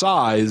full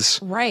size.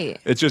 Right.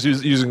 It's just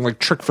using like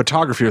trick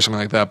photography or something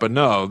like that. But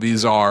no,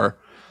 these are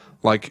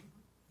like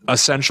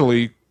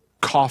essentially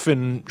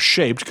coffin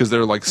shaped because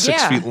they're like 6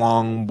 Yeah. feet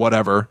long,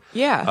 whatever.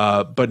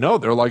 Yeah. But no,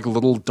 they're like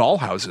little doll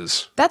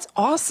houses. That's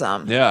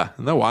awesome. Yeah.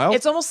 Isn't that wild?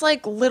 It's almost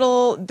like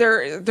little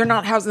they're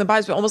not housed in the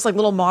bodies, but almost like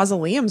little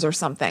mausoleums or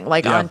something,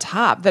 like Yeah. on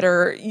top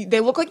they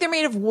look like they're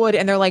made of wood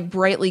and they're like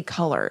brightly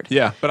colored.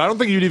 Yeah, but I don't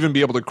think you'd even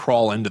be able to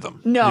crawl into them.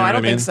 No, You know I what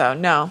don't mean? think so.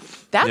 No.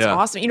 That's Yeah.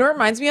 awesome. You know what it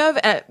reminds me of?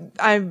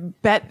 I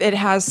bet it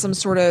has some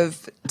sort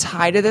of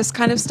tie to this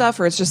kind of stuff,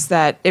 or it's just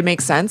that it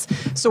makes sense.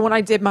 So when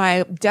I did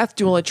my death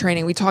doula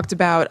training, we talked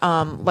about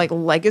like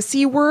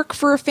legacy work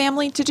for a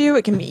family to do.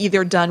 It can be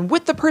either done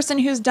with the person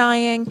who's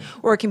dying,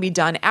 or it can be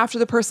done after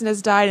the person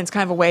has died. And it's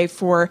kind of a way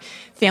for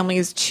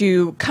families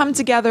to come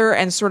together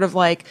and sort of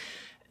like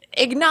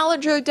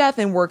acknowledge their death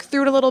and work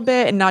through it a little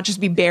bit and not just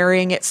be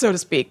burying it, so to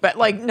speak, but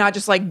like not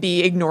just like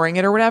be ignoring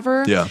it or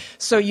whatever. Yeah.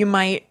 So you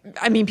might,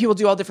 I mean, people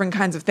do all different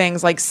kinds of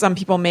things. Like some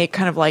people make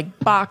kind of like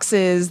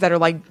boxes that are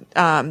like,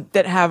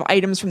 that have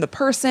items from the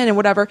person and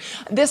whatever.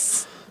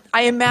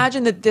 I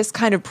imagine that this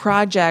kind of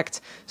project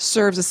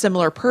serves a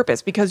similar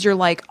purpose because you're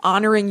like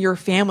honoring your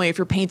family. If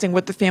you're painting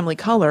with the family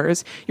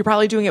colors, you're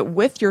probably doing it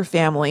with your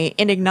family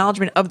in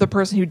acknowledgement of the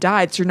person who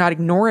died. So you're not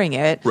ignoring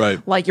it. Right.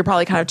 Like you're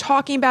probably kind of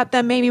talking about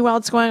them maybe while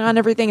it's going on and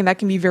everything. And that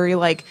can be very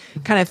like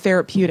kind of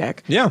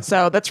therapeutic. Yeah.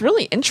 So that's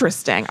really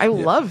interesting. I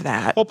love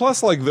that. Well,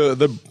 plus like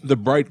the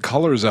bright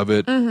colors of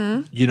it,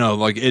 you know,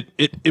 like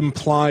it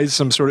implies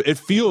some sort of, it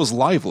feels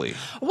lively.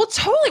 Well,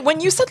 totally.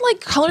 When you said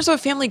like colors of a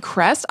family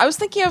crest, I was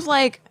thinking of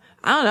like,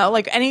 I don't know,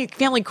 like any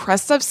family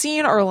crests I've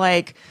seen are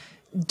like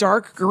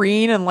dark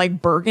green and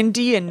like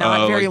burgundy and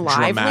not very like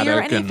lively or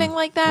dramatic anything and-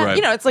 like that. right.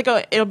 You know, it's like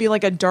it'll be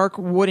like a dark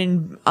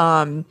wooden,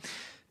 what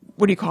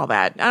do you call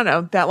that? I don't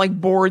know, that like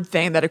board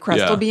thing that a crest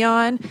Yeah. will be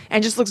on,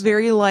 and just looks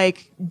very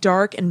like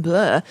dark and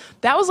blah.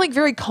 That was like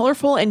very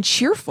colorful and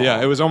cheerful.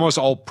 Yeah, it was almost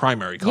all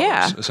primary colors,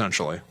 Yeah.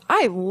 essentially.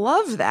 I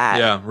love that.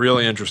 Yeah,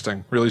 really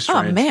interesting, really Oh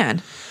strange.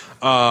 man,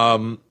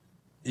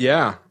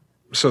 Yeah,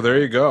 so there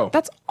you go.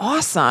 that's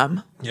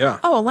awesome. Yeah.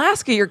 Oh,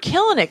 Alaska, you're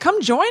killing it.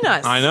 Come join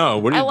us. I know.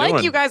 What are you I like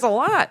doing? you guys a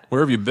lot.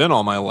 Where have you been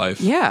all my life?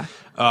 Yeah.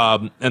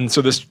 And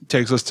so this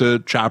takes us to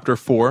chapter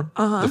 4,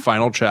 the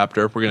final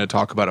chapter. We're going to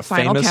talk about a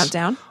Final famous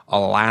countdown.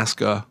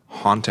 Alaska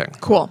haunting.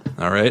 Cool.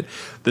 All right.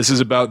 This is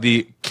about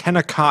the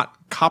Kennecott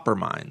copper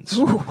mines.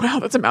 Ooh, wow,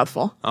 that's a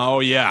mouthful. Oh,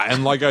 yeah.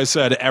 And like I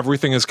said,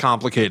 everything is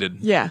complicated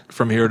Yeah.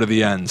 from here to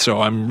the end.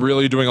 So I'm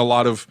really doing a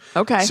lot of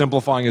Okay.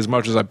 simplifying as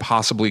much as I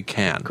possibly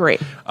can.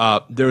 Great.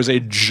 There's a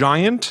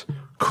giant,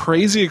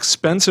 crazy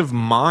expensive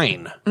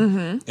mine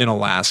Mm-hmm. in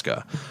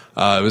Alaska.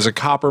 It was a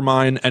copper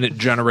mine, and it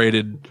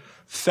generated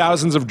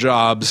thousands of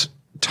jobs,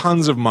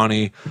 tons of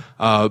money.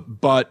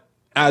 But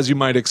as you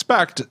might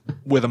expect,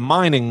 with a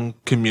mining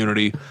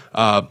community,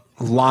 a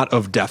lot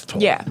of death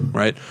toll. Yeah.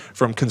 Right?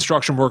 From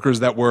construction workers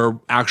that were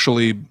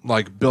actually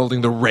like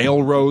building the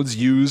railroads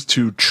used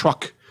to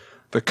truck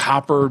the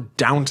copper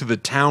down to the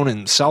town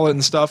and sell it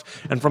and stuff,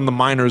 and from the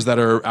miners that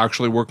are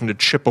actually working to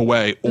chip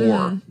away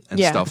ore and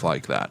Yeah. stuff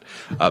like that.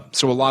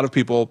 So a lot of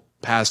people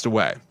passed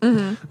away.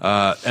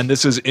 And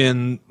this is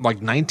in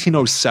like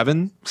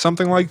 1907,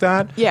 something like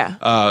that.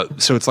 Yeah.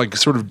 So it's like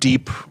sort of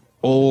deep,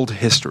 old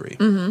history.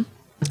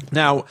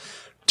 Now,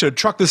 to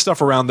truck this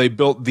stuff around, they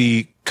built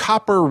the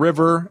Copper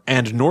River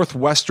and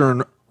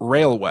Northwestern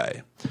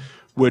Railway,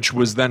 which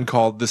was then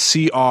called the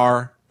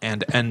CR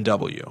and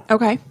NW.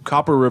 Okay.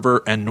 Copper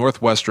River and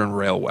Northwestern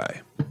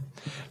Railway.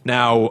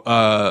 Now,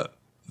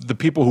 the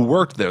people who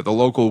worked there, the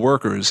local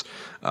workers,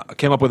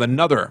 came up with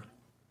another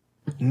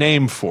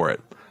name for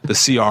it, the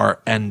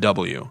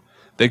CRNW.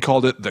 They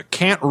called it the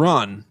Can't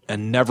Run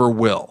and Never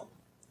Will.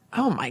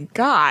 Oh my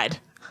God.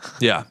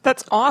 Yeah.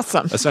 That's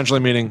awesome. Essentially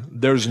meaning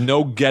there's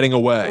no getting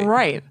away.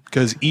 Right.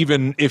 Because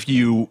even if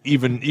you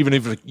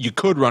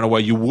could run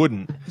away, you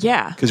wouldn't.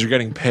 Yeah. Because you're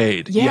getting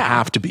paid. Yeah. You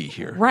have to be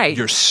here. Right.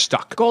 You're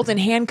stuck. Golden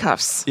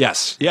handcuffs.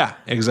 Yes. Yeah,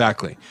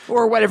 exactly.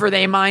 Or whatever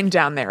they mine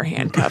down there,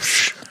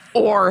 handcuffs.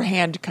 Or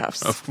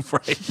handcuffs.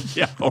 Right.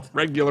 Yeah.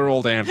 Regular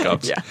old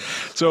handcuffs. Yeah.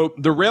 So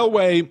the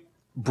railway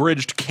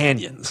bridged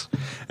canyons,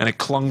 and it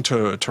clung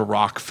to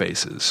rock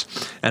faces,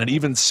 and it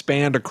even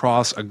spanned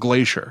across a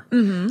glacier.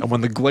 And when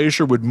the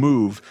glacier would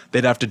move,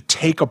 they'd have to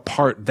take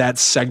apart that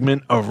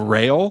segment of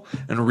rail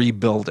and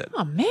rebuild it.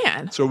 Oh,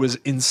 man. So it was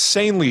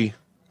insanely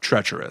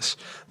treacherous.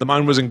 The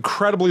mine was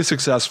incredibly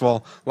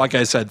successful. Like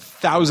I said,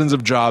 thousands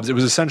of jobs. It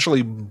was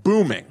essentially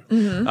booming.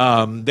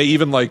 They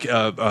even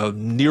a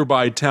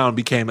nearby town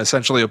became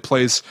essentially a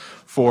place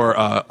for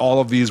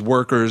all of these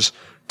workers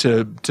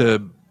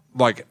to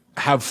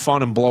have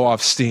fun and blow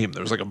off steam.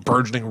 There was a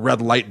burgeoning red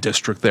light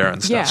district there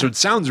and stuff. Yeah. So it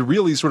sounds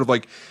really sort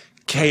of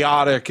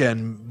chaotic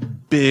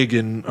and big,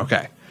 and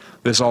okay.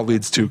 This all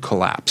leads to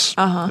collapse.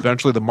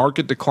 Eventually the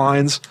market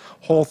declines,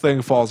 whole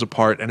thing falls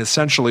apart, and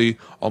essentially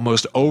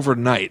almost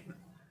overnight,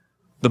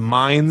 the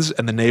mines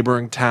and the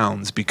neighboring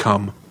towns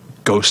become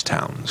ghost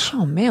towns.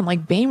 Oh, man,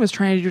 like Bane was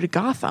trying to do to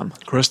Gotham.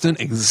 Kristen,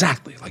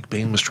 exactly like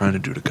Bane was trying to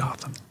do to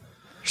Gotham.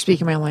 You're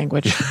speaking my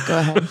language. Go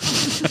ahead.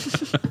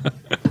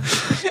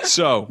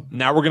 So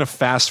now we're going to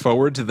fast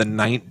forward to the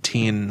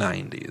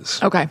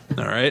 1990s. Okay.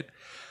 All right.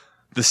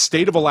 The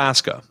state of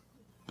Alaska,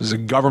 this is a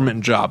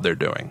government job they're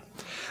doing.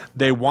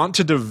 They want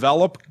to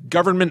develop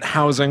government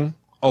housing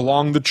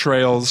along the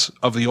trails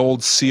of the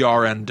old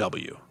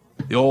CRNW,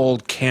 the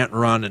old Can't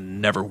Run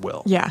and Never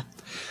Will. Yeah.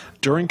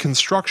 During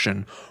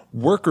construction,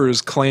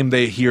 workers claim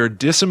they hear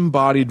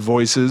disembodied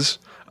voices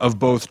of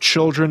both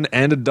children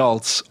and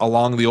adults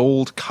along the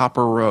old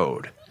copper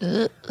road,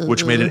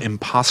 which made it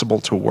impossible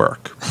to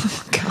work.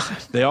 Oh, God.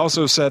 They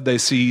also said they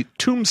see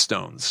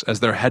tombstones as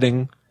they're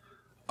heading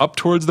up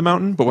towards the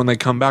mountain, but when they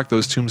come back,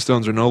 those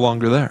tombstones are no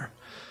longer there.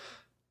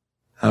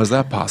 How is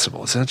that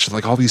possible?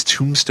 Essentially, all these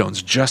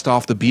tombstones just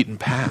off the beaten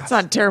path. It's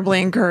not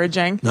terribly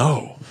encouraging.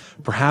 No.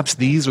 Perhaps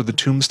these are the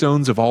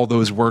tombstones of all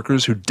those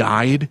workers who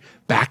died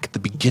back at the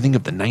beginning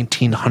of the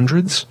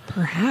 1900s?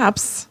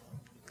 Perhaps.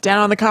 Down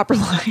on the copper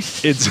line.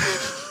 It's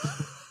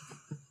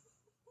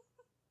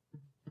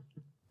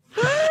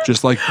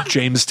just like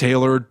James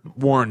Taylor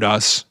warned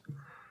us,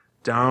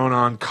 down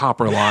on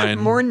copper line.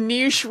 More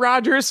niche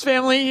Rogers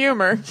family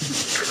humor.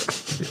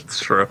 It's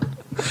true.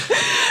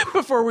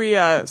 Before we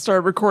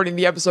started recording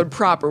the episode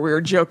proper, we were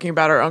joking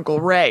about our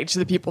Uncle Ray to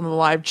the people in the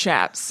live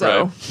chat.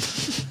 So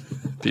Right.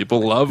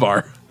 People love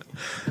our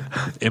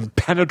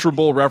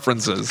impenetrable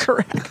references.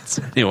 Correct.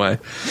 Anyway,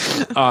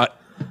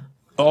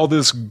 all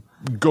this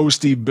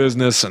ghosty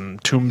business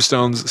and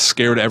tombstones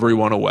scared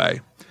everyone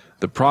away.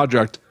 The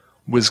project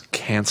was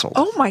canceled.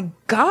 Oh my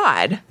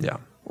God. Yeah.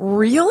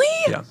 Really?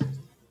 Yeah.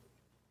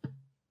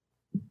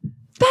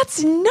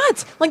 That's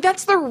nuts.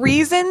 That's the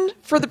reason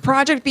for the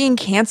project being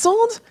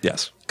canceled?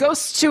 Yes.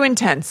 Ghosts too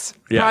intense.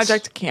 Yes.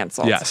 Project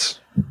canceled. Yes.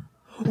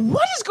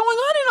 What is going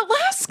on in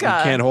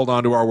Alaska? Can't hold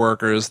on to our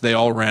workers. They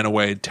all ran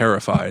away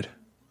terrified.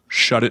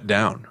 Shut it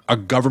down. A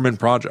government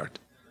project.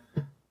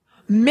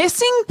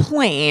 Missing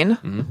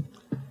plane.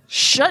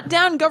 Shut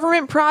down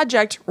government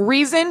project.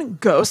 Reason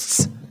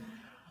ghosts.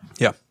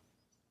 Yeah.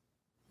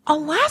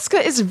 Alaska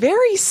is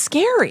very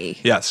scary.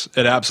 Yes,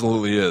 it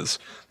absolutely is.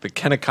 The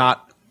Kennecott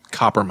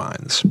copper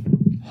mines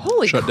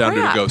Holy shut crap. down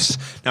due to ghosts.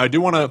 Now, I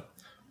do want to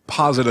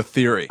posit a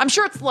theory. I'm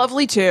sure it's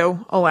lovely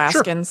too,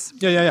 Alaskans.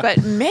 Sure. Yeah.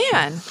 But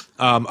man.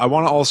 I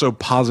want to also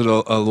posit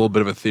a little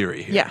bit of a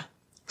theory here. Yeah.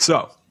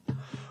 So,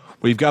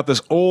 we've got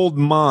this old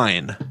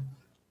mine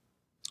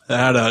that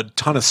had a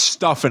ton of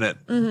stuff in it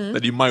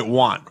that you might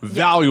want.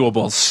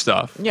 Valuable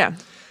stuff. Yeah.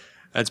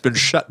 That's been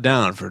shut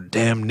down for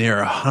damn near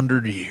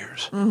 100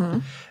 years.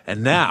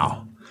 And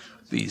now,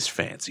 these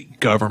fancy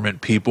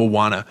government people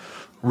want to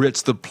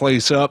ritz the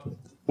place up.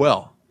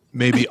 Well,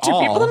 maybe Do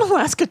all... people in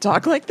Alaska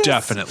talk like this?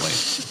 Definitely.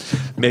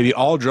 Maybe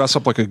I'll dress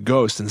up like a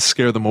ghost and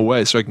scare them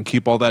away so I can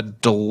keep all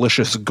that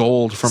delicious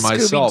gold for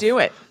myself. Scooby-Doo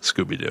it.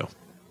 Scooby-Doo.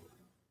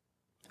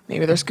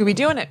 Maybe they're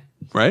Scooby-Dooing it.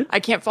 Right? I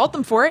can't fault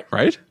them for it.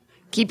 Right?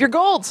 Keep your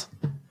gold.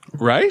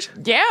 Right?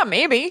 Yeah,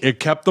 maybe. It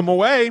kept them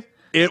away.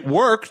 It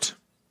worked.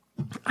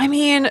 I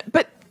mean,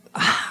 but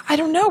I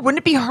don't know. Wouldn't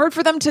it be hard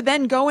for them to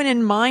then go in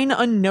and mine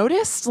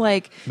unnoticed?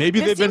 Maybe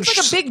this they've been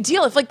seems like a big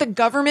deal. If the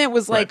government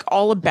was Right.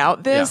 all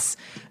about this,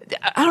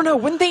 I don't know.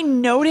 Wouldn't they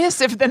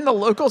notice if then the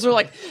locals are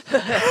like, you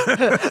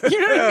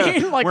know what I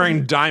mean?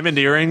 Wearing diamond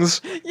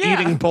earrings, Yeah.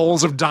 eating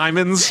bowls of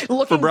diamonds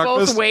looking for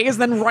breakfast. both ways,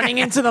 then running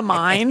into the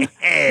mine.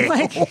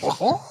 I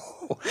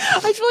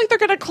feel like they're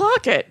going to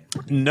clock it.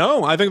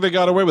 No, I think they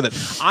got away with it.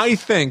 I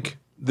think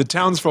the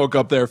townsfolk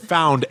up there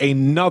found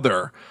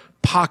another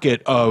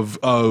pocket of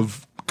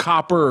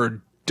copper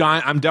or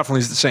I'm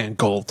definitely saying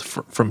gold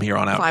from here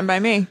on out. Fine by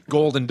me.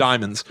 Gold and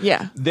diamonds.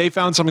 Yeah. They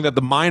found something that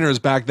the miners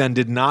back then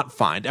did not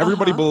find.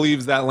 Everybody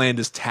believes that land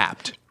is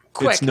tapped.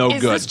 Quick, it's no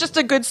is good. this just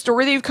a good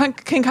story that you've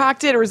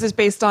concocted, or is this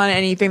based on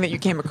anything that you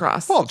came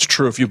across? Well, it's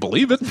true if you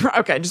believe it.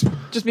 Okay, just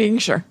making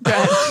sure. Go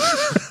ahead.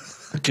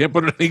 I can't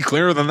put it any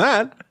clearer than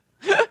that.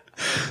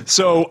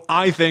 So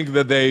I think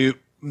that they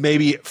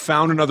maybe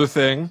found another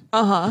thing.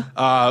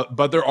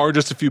 But there are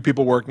just a few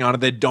people working on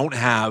it. They don't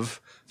have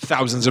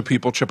thousands of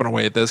people chipping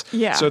away at this.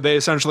 Yeah. So they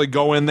essentially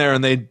go in there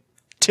and they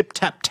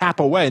tap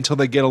away until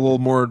they get a little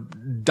more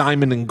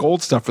diamond and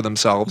gold stuff for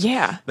themselves.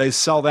 Yeah. They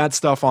sell that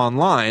stuff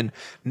online.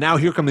 Now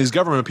here come these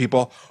government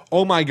people.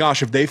 Oh my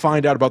gosh, if they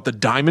find out about the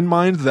diamond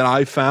mines that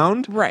I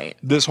found, Right.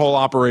 this whole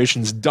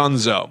operation's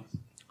donezo.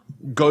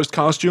 Ghost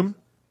costume.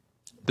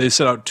 They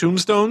set out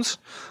tombstones.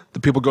 The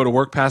people go to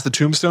work past the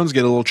tombstones,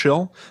 get a little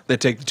chill. They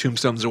take the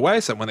tombstones away,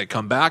 so when they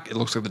come back, it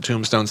looks like the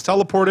tombstones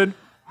teleported.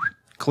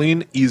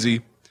 Clean,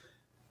 easy.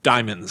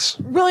 Diamonds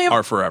William,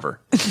 are forever.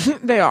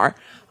 they are.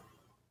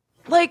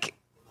 Like,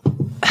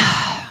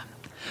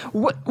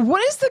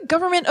 what is the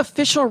government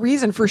official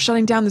reason for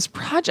shutting down this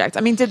project?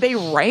 I mean, did they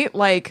write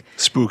like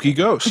Spooky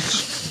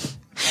ghosts.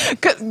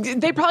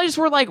 they probably just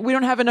were like, we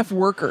don't have enough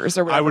workers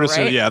or whatever. I would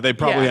assume, right? yeah, they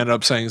probably ended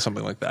up saying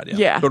something like that. Yeah.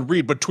 Yeah. But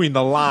read between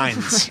the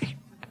lines.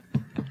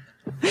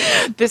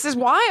 This is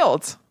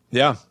wild.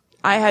 Yeah.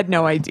 I had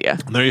no idea.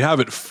 There you have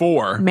it.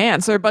 4.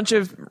 Man, so a bunch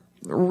of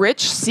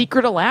rich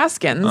secret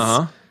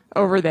Alaskans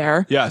over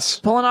there. Yes.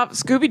 Pulling off a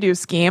Scooby-Doo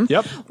scheme.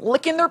 Yep.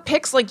 Licking their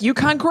picks like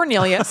Yukon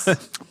Cornelius.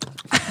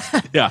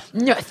 Yeah.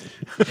 Nothing.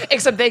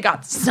 Except they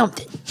got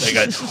something. They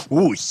got,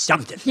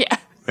 something. Yeah.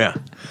 Yeah.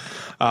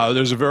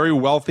 There's a very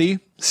wealthy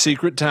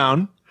secret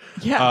town.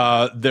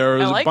 Yeah.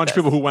 There's I like a bunch this.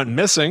 of people who went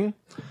missing.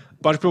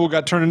 A bunch of people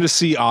got turned into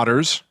sea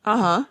otters.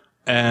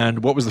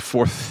 And what was the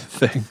fourth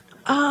thing?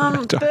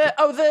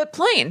 The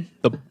plane.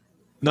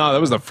 No, that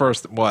was the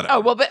first. What? Oh,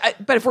 well, but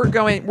if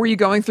were you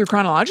going through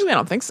chronologically? I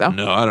don't think so.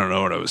 No, I don't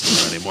know what I was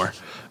doing anymore.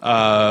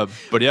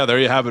 But yeah, there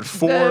you have it.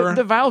 4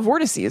 The vile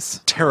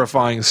vortices.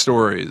 terrifying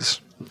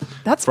stories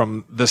That's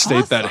from the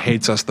state that awesome.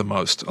 hates us the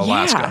most,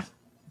 Alaska. Yeah.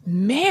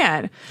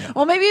 Man.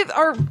 Well, maybe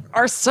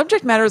our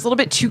subject matter is a little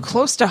bit too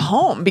close to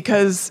home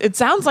because it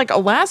sounds like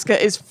Alaska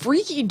is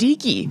freaky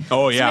deaky.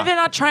 Oh, So yeah. maybe they're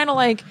not trying to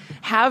like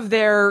have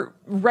their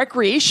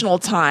recreational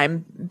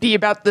time be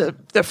about the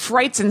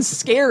frights and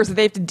scares that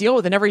they have to deal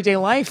with in everyday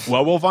life.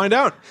 Well, we'll find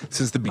out.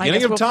 Since the beginning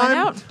guess of we'll find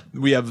time, out.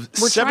 we have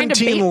We're trying to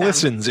bait 17 them.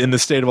 listens in the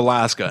state of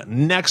Alaska.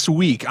 Next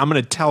week, I'm going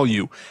to tell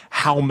you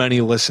how many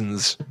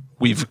listens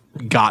we've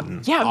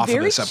gotten Yeah, off I'm very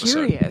of this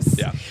episode. curious.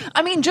 Yeah.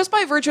 I mean, just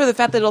by virtue of the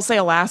fact that it'll say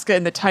Alaska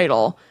in the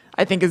title,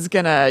 I think is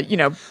gonna,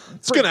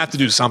 It's going to have to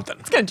do something.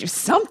 it's gonna do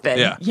something.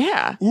 Yeah.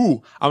 Yeah.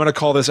 Ooh, I'm going to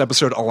call this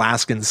episode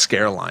Alaskan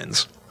Scare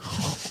Lines.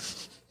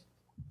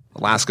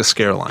 Alaska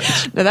Scare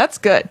Lines. No, that's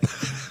good.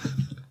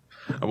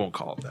 I won't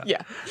call it that.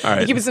 Yeah. All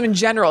right. You keep it some in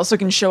general so it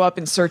can show up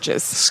in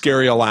searches.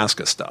 Scary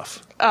Alaska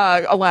stuff.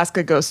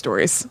 Alaska ghost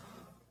stories.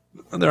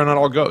 They're not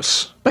all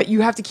ghosts. But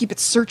you have to keep it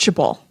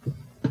searchable.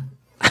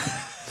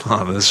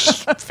 Oh, this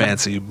is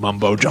fancy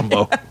mumbo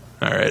jumbo. All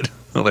right.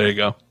 Well, there you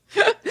go.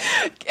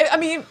 I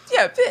mean,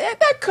 yeah,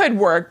 that could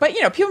work. But,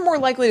 people are more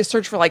likely to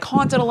search for like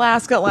haunted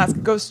Alaska, Alaska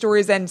ghost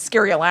stories, and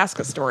scary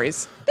Alaska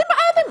stories. They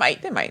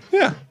might.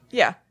 Yeah.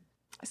 Yeah.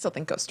 I still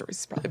think ghost stories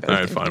is probably better. All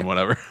right, fine,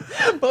 whatever.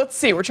 But let's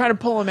see. We're trying to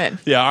pull them in.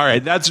 Yeah, all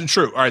right. That's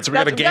true. All right, so we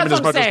got to game it That's as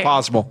what much I'm as saying.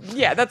 possible.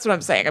 Yeah, that's what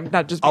I'm saying. I'm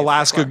not just being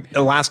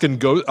Alaskan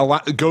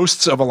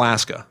ghosts of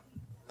Alaska.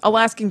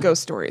 Alaskan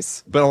ghost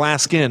stories. But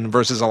Alaskan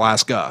versus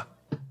Alaska.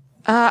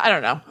 I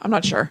don't know. I'm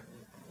not sure.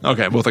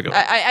 Okay, we'll think of it.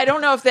 I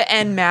don't know if the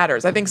N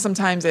matters. I think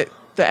sometimes the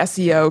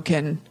SEO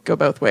can go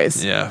both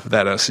ways. Yeah,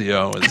 that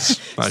SEO is...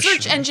 I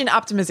Search engine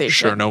optimization.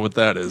 sure know what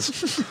that is.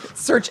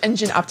 Search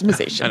engine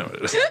optimization. I know what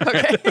it is.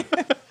 Okay.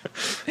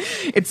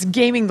 It's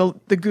gaming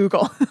the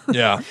Google.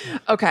 Yeah,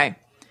 Okay.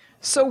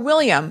 So,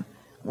 William,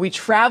 we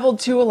traveled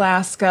to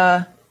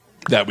Alaska.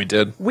 that we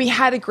did. We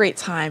had a great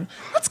time.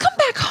 Let's come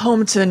back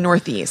home to the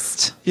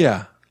Northeast.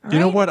 Yeah. You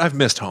know right. what? I've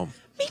missed home.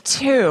 Me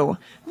too.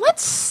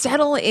 Let's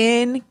settle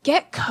in,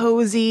 get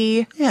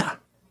cozy Yeah.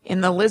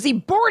 in the Lizzie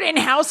Borden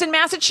house in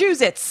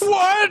Massachusetts.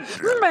 What?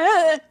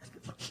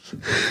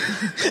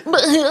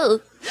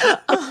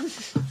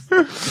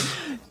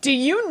 Do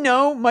you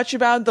know much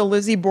about the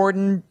Lizzie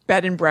Borden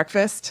bed and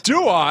breakfast?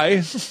 Do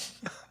I?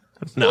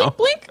 No, Blink,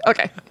 blink.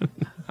 Okay.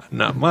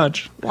 not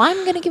much. Well, I'm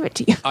going to give it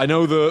to you. I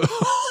know the...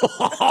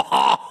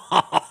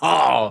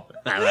 that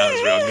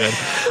was real good.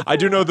 I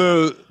do know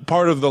the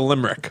part of the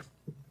limerick,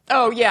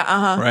 Oh, yeah.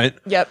 Uh-huh. right?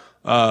 Yep.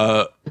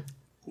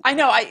 I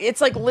know. It's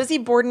like Lizzie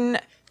Borden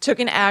took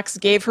an axe,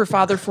 gave her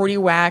father 40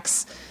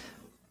 whacks,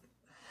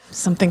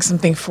 something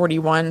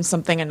 41,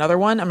 something another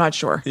one. I'm not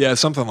sure. Yeah,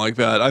 something like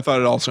that. I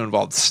thought it also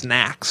involved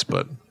snacks,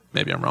 but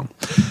maybe I'm wrong.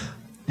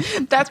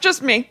 That's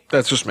just me.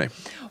 That's just me.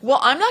 Well,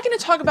 I'm not going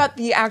to talk about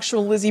the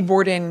actual Lizzie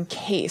Borden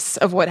case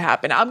of what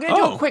happened. I'm going to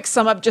do Oh. a quick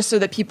sum up just so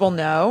that people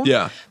know.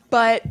 Yeah.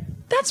 But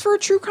That's for a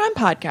true crime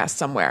podcast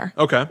somewhere.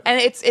 Okay.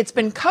 And it's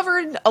been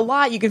covered a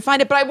lot. You can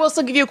find it, but I will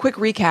still give you a quick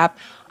recap.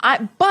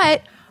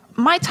 But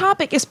my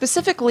topic is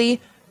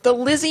specifically the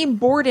Lizzie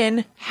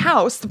Borden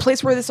house, the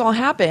place where this all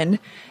happened,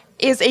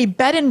 is a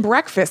bed and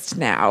breakfast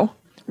now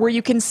where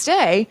you can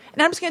stay.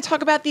 And I'm just going to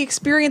talk about the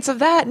experience of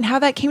that and how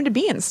that came to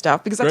be and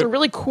stuff, because that's a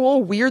really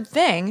cool, weird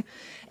thing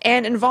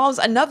and involves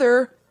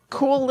another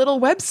cool little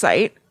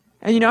website.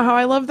 And you know how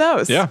I love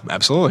those. Yeah,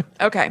 absolutely.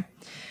 Okay.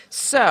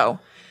 So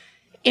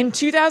in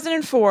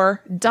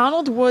 2004,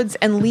 Donald Woods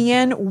and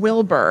Leanne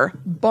Wilbur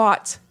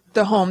bought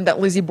the home that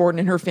Lizzie Borden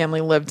and her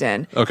family lived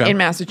in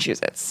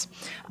Massachusetts.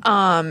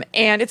 And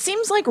it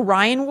seems like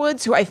Ryan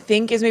Woods, who I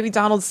think is maybe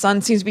Donald's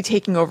son, seems to be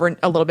taking over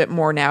a little bit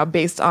more now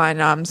based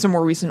on some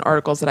more recent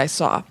articles that I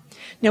saw.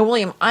 Now,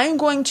 William, I'm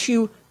going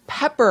to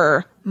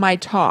pepper my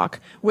talk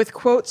with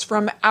quotes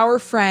from our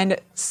friend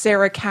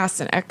Sarah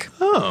Kasanek,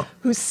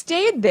 who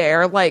stayed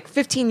there like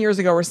 15 years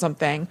ago or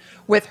something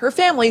with her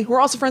family, who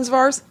are also friends of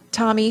ours,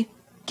 Tommy,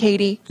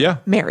 Katie,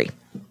 Mary.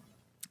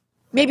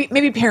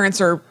 Maybe parents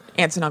or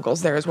aunts and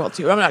uncles there as well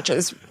too. I'm not sure.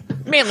 This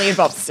mainly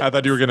involves siblings. I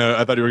thought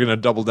you were gonna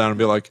double down and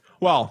be like,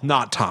 well,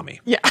 not Tommy.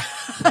 Yeah.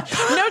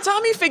 No,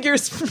 Tommy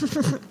figures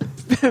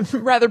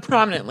rather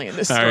prominently in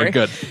this story. All right,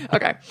 good.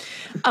 Okay.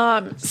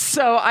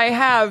 So I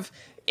have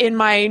in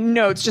my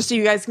notes, just so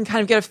you guys can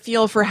kind of get a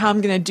feel for how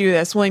I'm going to do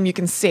this. William, you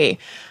can see.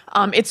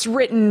 It's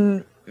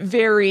written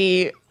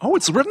very... Oh,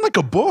 it's written like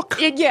a book?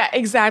 Yeah,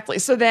 exactly.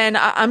 So then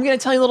I'm going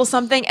to tell you a little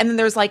something, and then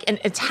there's like an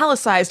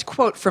italicized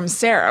quote from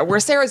Sarah, where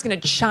Sarah's going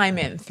to chime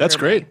in. That's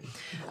great.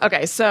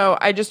 Okay, so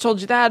I just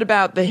told you that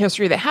about the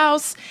history of the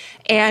house,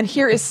 and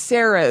here is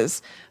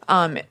Sarah's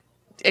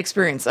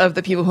experience of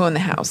the people who own the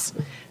house.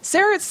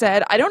 Sarah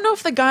said, I don't know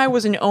if the guy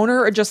was an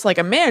owner or just like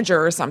a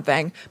manager or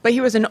something, but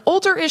he was an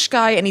older-ish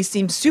guy and he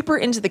seemed super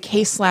into the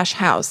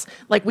case/house.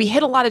 Like we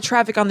hit a lot of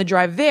traffic on the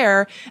drive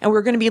there and we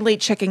were going to be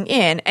late checking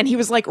in, and he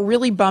was like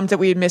really bummed that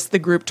we had missed the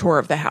group tour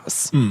of the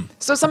house.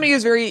 So somebody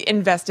who's very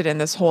invested in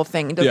this whole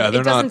thing. It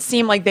doesn't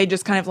seem like they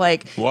just kind of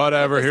like,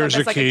 whatever, here's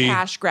your like key. A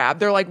cash grab.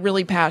 They're like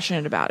really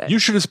passionate about it. You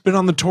should have been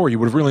on the tour. You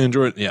would have really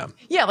enjoyed it. Yeah.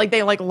 Yeah, like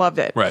they like loved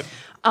it. Right.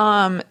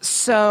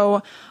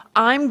 So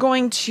I'm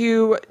going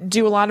to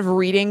do a lot of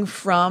reading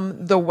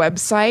from the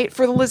website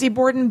for the Lizzie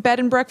Borden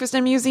Bed and Breakfast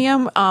and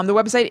Museum. The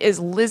website is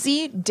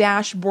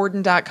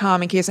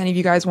lizzie-borden.com in case any of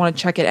you guys want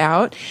to check it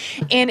out.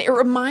 And it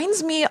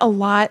reminds me a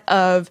lot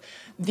of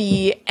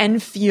the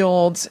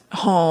Enfield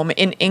home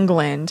in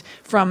England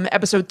from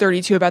episode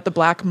 32 about the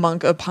Black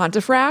Monk of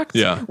Pontefract,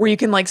 where you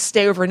can like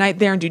stay overnight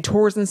there and do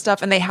tours and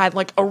stuff. And they had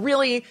like a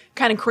really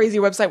kind of crazy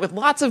website with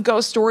lots of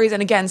ghost stories.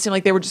 And again, it seemed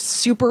like they were just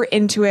super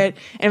into it,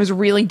 and it was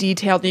really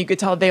detailed, and you could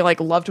tell they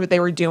like loved what they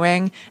were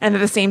doing. And at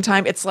the same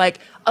time, it's like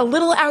a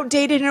little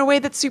outdated in a way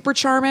that's super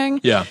charming.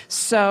 Yeah.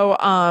 So,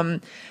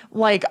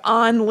 like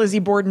on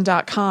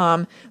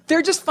LizzieBorden.com,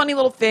 they're just funny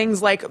little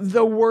things, like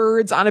the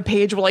words on a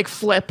page will like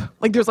flip,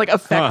 like there's like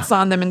effects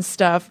on them and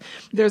stuff.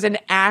 There's an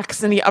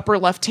axe in the upper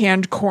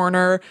left-hand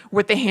corner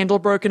with the handle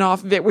broken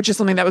off of it, which is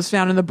something that was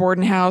found in the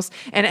Borden house,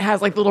 and it has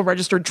like the little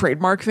registered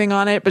trademark thing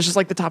on it, but it's just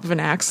like the top of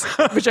an axe,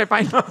 which I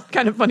find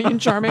kind of funny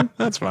and charming.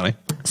 That's funny.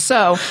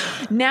 So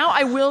now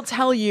I will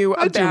tell you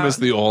I do miss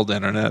the old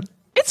internet.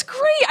 It's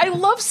great. I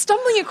love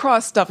stumbling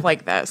across stuff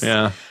like this.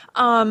 Yeah.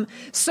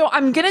 So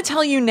I'm going to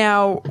tell you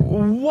now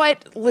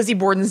what Lizzie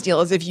Borden's deal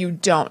is if you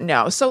don't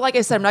know. So like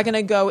I said, I'm not going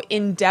to go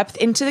in depth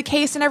into the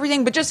case and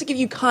everything, but just to give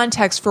you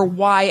context for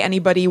why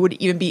anybody would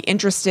even be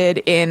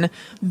interested in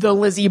the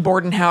Lizzie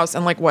Borden house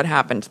and like what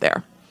happened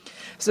there.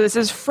 So this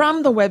is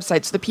from the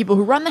website. So the people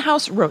who run the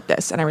house wrote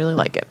this, and I really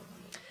like it.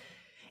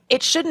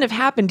 It shouldn't have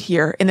happened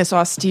here in this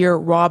austere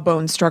raw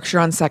bone structure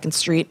on 2nd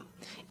Street.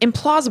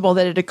 Implausible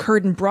that it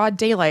occurred in broad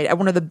daylight at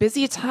one of the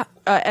busiest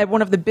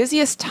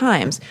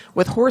times,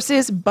 with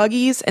horses,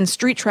 buggies, and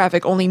street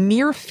traffic only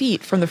mere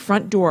feet from the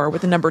front door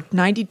with the number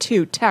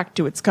 92 tacked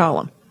to its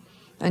column.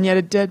 And yet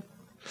it did.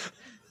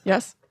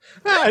 Yes?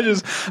 I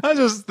was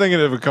just thinking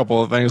of a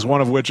couple of things,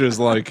 one of which is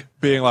like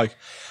being like,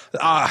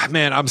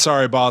 man, I'm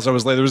sorry, boss, I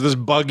was late. There was this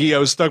buggy. I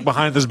was stuck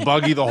behind this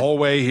buggy the whole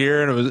way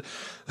here, and it was...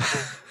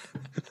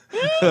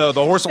 the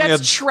horse only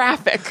had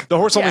traffic. The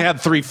horse only had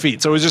 3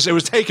 feet, so it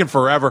was taking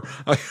forever.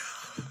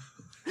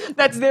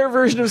 That's their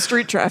version of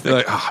street traffic. They're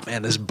like, oh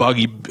man, this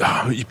buggy,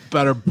 you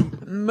better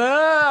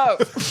move.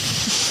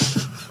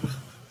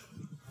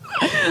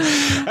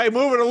 Hey,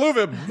 move it or lose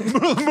it,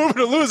 move it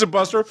or lose it,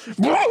 Buster.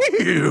 What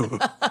are you doing?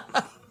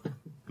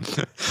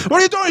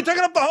 You're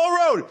taking up the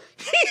whole road.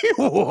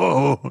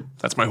 Whoa.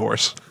 That's my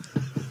horse.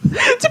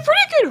 It's a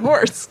pretty good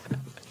horse.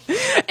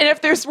 And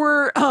if this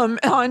were on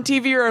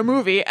TV or a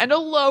movie, and a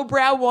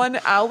lowbrow one,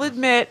 I'll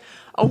admit,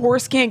 a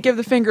horse can't give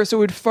the finger, so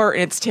it would fart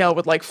and its tail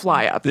would like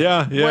fly up.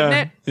 Yeah. Wouldn't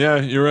it? Yeah,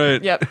 you're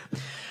right. Yep.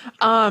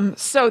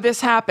 So this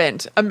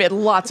happened amid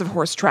lots of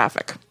horse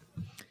traffic.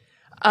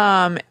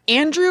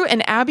 Andrew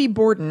and Abby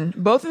Borden,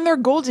 both in their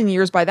golden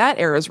years by that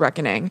era's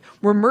reckoning,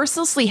 were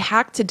mercilessly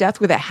hacked to death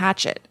with a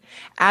hatchet.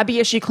 Abby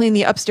as she cleaned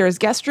the upstairs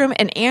guest room,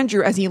 and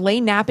Andrew as he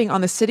lay napping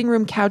on the sitting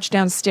room couch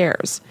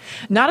downstairs.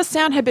 Not a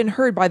sound had been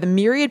heard by the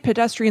myriad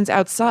pedestrians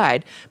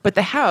outside, but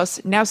the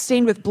house, now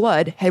stained with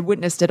blood, had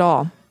witnessed it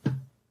all.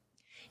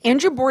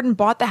 Andrew Borden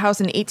bought the house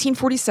in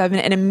 1847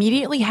 and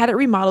immediately had it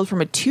remodeled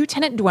from a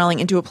 2-tenant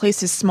dwelling into a place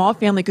his small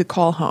family could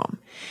call home.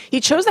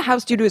 He chose the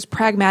house due to its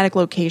pragmatic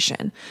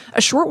location, a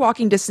short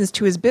walking distance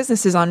to his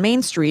businesses on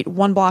Main Street,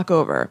 1 block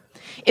over.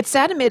 It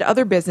sat amid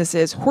other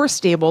businesses, horse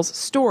stables,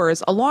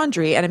 stores, a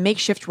laundry, and a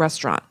makeshift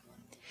restaurant.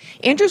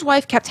 Andrew's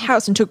wife kept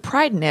house and took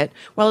pride in it,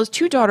 while his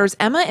 2 daughters,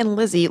 Emma and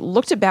Lizzie,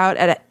 looked about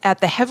at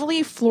the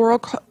heavily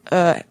floral...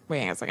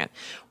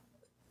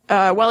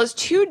 While his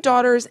 2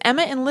 daughters,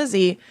 Emma and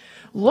Lizzie,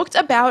 looked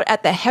about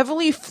at the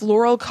heavily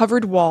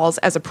floral-covered walls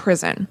as a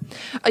prison.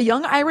 A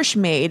young Irish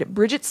maid,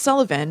 Bridget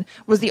Sullivan,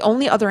 was the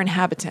only other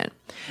inhabitant.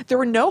 There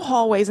were no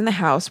hallways in the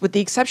house, with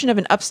the exception of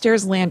an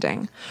upstairs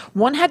landing.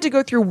 One had to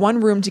go through one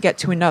room to get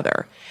to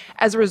another.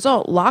 As a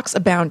result, locks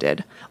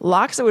abounded.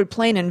 Locks that would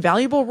play an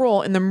invaluable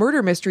role in the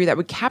murder mystery that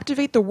would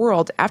captivate the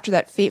world after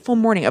that fateful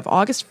morning of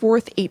August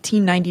 4th,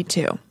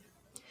 1892.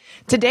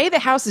 Today, the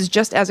house is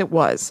just as it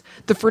was.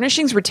 The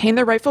furnishings retain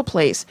their rightful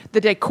place,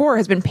 the decor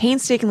has been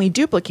painstakingly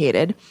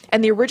duplicated,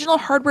 and the original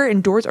hardware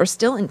and doors are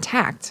still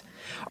intact.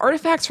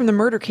 Artifacts from the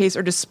murder case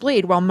are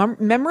displayed while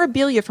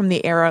memorabilia from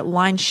the era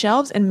line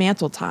shelves and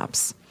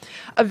manteltops.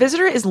 A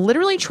visitor is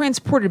literally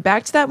transported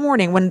back to that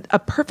morning when a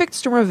perfect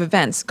storm of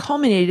events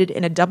culminated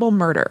in a double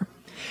murder.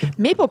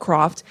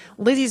 Maplecroft,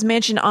 Lizzie's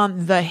mansion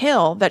on the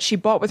hill that she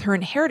bought with her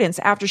inheritance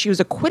after she was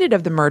acquitted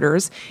of the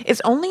murders,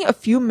 is only a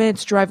few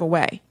minutes' drive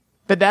away.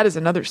 But that is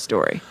another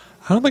story.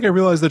 I don't think I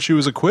realized that she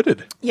was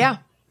acquitted. Yeah.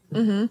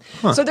 Mm-hmm.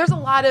 Huh. So there's a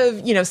lot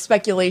of,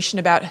 speculation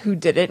about who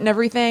did it and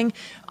everything.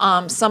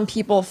 Some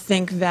people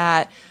think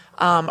that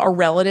a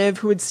relative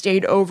who had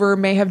stayed over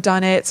may have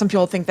done it. Some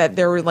people think that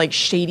there were like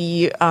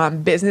shady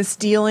business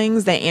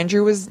dealings that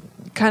Andrew was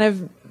kind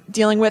of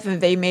dealing with, and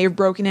they may have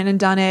broken in and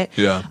done it.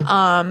 Yeah.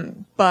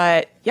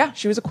 But yeah,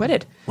 she was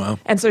acquitted. Wow.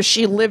 And so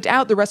she lived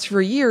out the rest of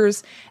her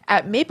years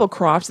at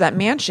Maplecroft, that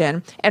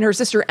mansion, and her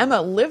sister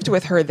Emma lived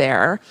with her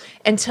there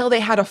until they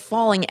had a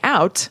falling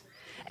out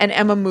and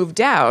Emma moved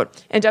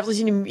out. And it definitely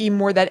seemed to be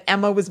more that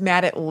Emma was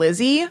mad at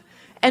Lizzie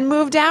and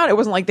moved out. It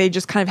wasn't like they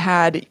just kind of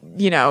had,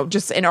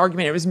 just an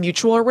argument. It was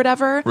mutual or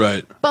whatever.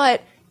 Right.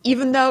 But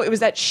even though it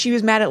was that she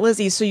was mad at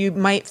Lizzie, so you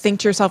might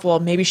think to yourself, well,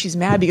 maybe she's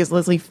mad because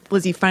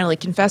Lizzie finally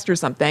confessed or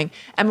something.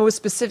 Emma was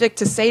specific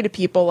to say to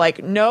people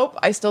like, nope,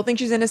 I still think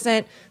she's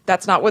innocent.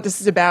 That's not what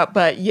this is about.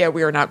 But yeah,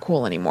 we are not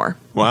cool anymore.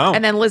 Wow.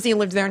 And then Lizzie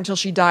lived there until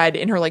she died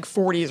in her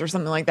 40s or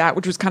something like that,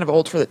 which was kind of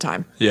old for the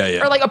time. Yeah,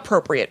 yeah. Or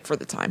appropriate for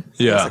the time,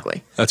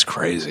 basically. That's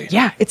crazy.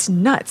 Yeah, it's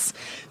nuts.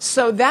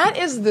 So that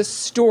is the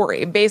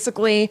story.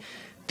 Basically,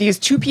 these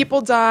 2 people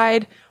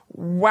died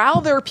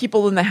while there were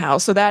people in the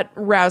house. So that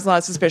roused a lot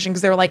of suspicion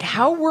because they were like,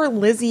 how were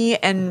Lizzie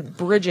and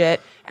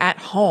Bridget at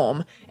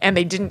home and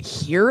they didn't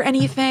hear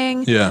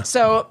anything? Yeah.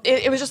 So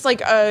it was just like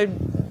a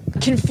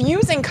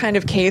confusing kind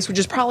of case, which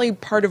is probably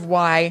part of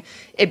why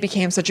it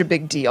became such a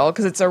big deal,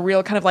 because it's a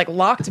real kind of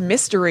locked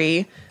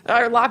mystery,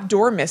 or locked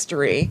door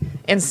mystery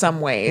in some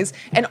ways.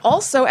 And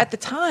also at the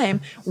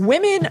time,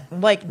 women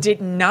did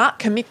not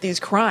commit these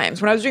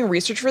crimes. When I was doing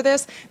research for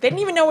this, they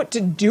didn't even know what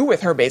to do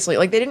with her,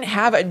 basically. They didn't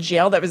have a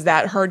jail that was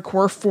that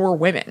hardcore for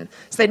women.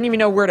 So they didn't even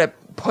know where to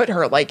put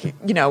her,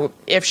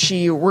 if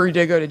she were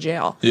to go to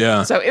jail.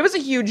 Yeah. So it was a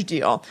huge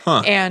deal.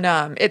 Huh. And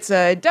it's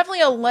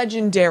definitely a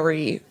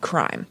legendary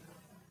crime.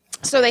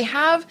 So they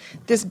have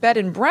this bed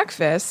and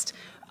breakfast,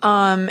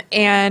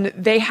 and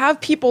they have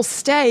people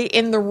stay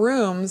in the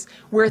rooms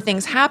where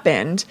things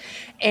happened.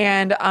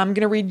 And I'm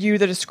going to read you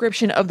the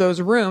description of those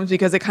rooms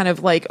because it kind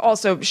of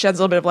also sheds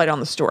a little bit of light on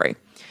the story.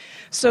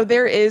 So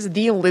there is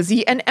the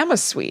Lizzie and Emma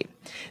suite.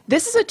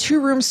 This is a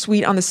 2-room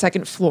suite on the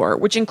 2nd floor,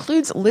 which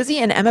includes Lizzie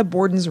and Emma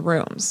Borden's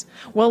rooms.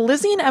 While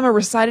Lizzie and Emma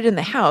resided in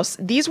the house,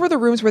 these were the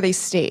rooms where they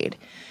stayed.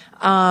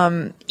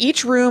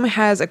 Each room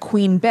has a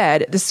queen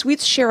bed. The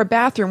suites share a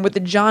bathroom with the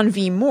John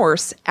V.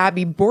 Morse,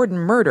 Abby Borden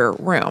murder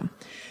room.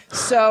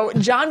 So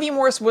John V.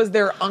 Morse was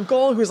their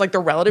uncle, who's the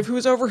relative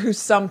who's over, who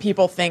some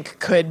people think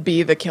could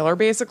be the killer,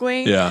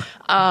 basically. Yeah.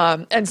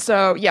 And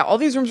so, yeah, all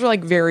these rooms were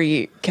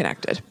very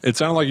connected. It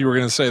sounded like you were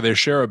going to say they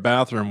share a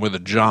bathroom with a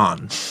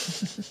John.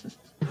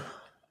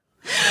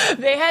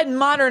 They had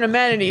modern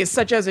amenities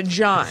such as a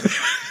John.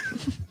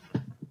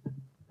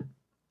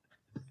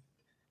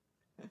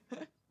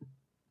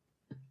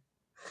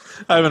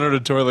 I haven't heard a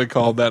toilet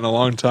called that in a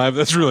long time.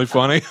 That's really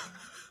funny.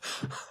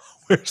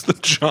 Where's the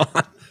John?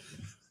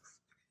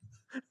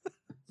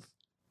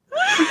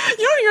 You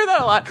don't hear that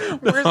a lot.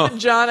 Where's the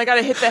John? I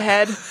gotta hit the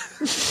head.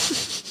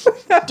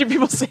 Do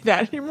people say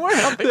that anymore?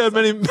 I don't think they have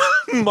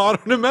many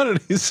modern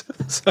amenities,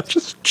 such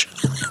as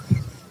John.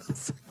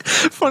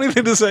 Funny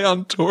thing to say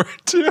on tour,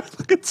 too.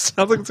 It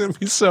sounds like it's going to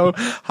be so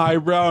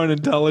highbrow and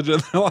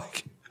intelligent. They're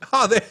like,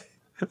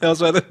 they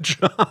also have the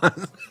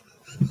John.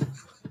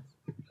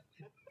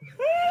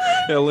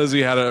 Yeah,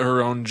 Lizzie had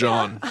her own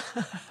John.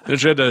 And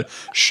she had to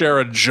share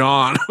a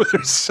John with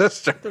her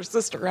sister. Their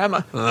sister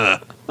Emma.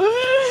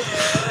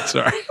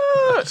 Sorry.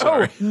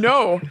 Oh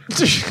no.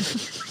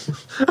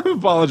 I'm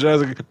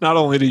apologizing not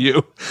only to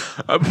you.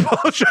 I'm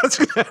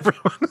apologizing to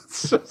everyone.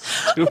 It's so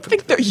stupid. I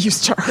think they're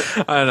used to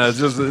her. I know.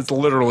 It's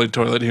literally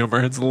toilet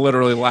humor. It's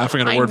literally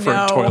laughing at a word for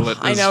toilet.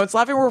 I know. It's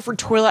laughing at a word for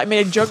toilet. I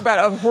made a joke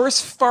about a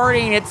horse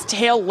farting, its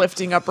tail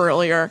lifting up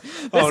earlier.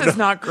 This is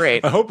not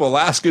great. I hope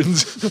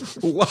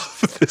Alaskans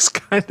love this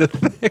kind of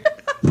thing.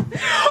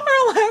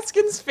 Are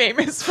Alaskans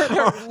famous for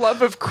their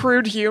love of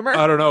crude humor?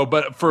 I don't know,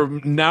 but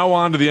from now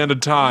on to the end of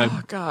time,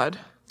 Oh, God.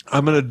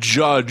 I'm going to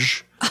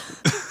judge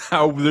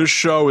how this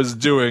show is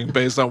doing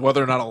based on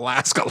whether or not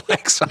Alaska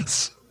likes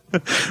us.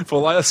 If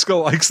Alaska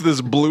likes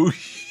this blue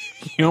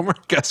humor,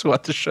 guess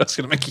what? The show's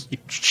going to make a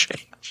huge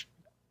change.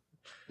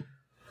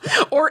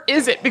 Or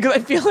is it? Because I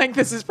feel like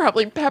this is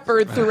probably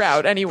peppered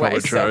throughout anyway.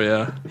 Probably true,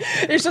 yeah.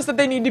 It's just that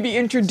they need to be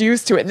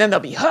introduced to it, and then they'll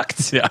be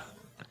hooked. Yeah.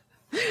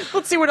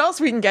 Let's see what else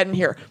we can get in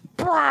here.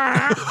 All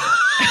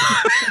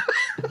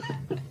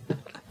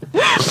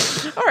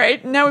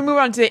right, now we move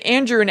on to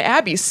Andrew and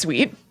Abby's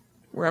suite,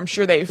 where I'm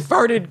sure they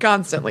farted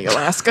constantly,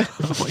 Alaska.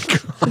 Oh, my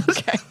God.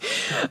 Okay.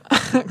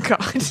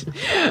 God.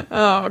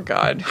 Oh,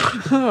 God.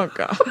 Oh,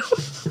 God.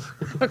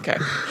 Okay.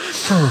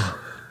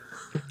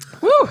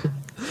 Woo.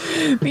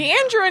 The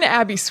Andrew and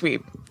Abby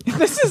suite.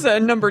 This is a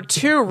number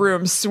 2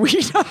 room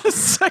suite on the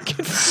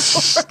second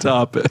floor.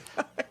 Stop it.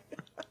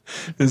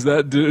 Is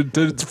that, did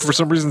it for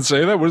some reason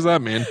say that? What does that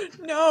mean?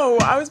 No,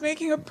 I was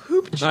making a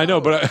poop joke. I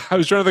know, but I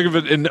was trying to think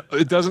of it, and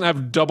it doesn't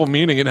have double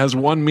meaning. It has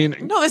one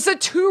meaning. No, this is a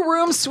 2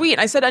 room suite.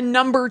 I said a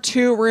number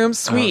 2 room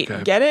suite.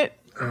 Okay. Get it?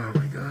 Oh,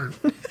 my God.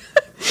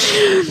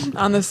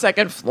 On the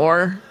second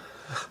floor.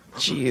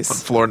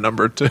 Jeez. Floor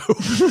number 2.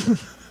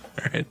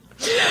 All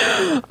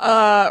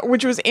right.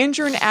 Which was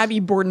Andrew and Abby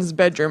Borden's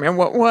bedroom, and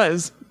what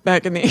was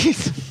back in the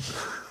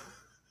 80s.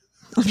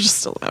 I'm just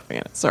still laughing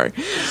at it. Sorry.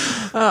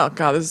 Oh,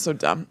 God, this is so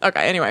dumb.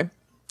 Okay, anyway.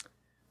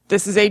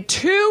 This is a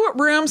 2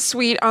 room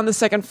suite on the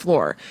second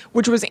floor,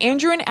 which was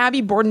Andrew and Abby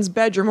Borden's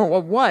bedroom, or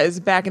what was,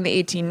 back in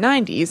the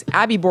 1890s,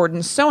 Abby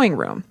Borden's sewing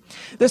room.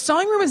 The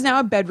sewing room is now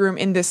a bedroom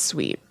in this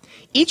suite.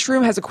 Each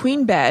room has a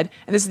queen bed,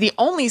 and this is the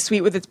only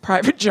suite with its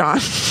private John.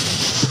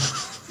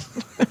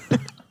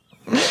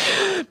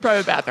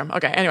 Private bathroom.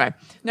 Okay, anyway.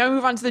 Now we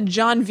move on to the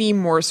John V.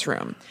 Morse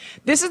room.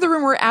 This is the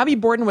room where Abby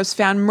Borden was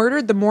found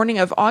murdered the morning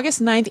of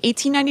August 9th,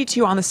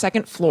 1892 on the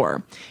second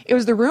floor. It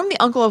was the room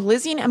the uncle of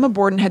Lizzie and Emma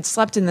Borden had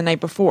slept in the night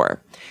before.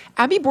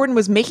 Abby Borden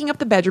was making up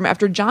the bedroom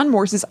after John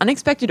Morse's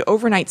unexpected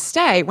overnight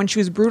stay when she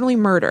was brutally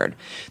murdered.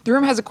 The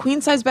room has a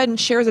queen-size bed and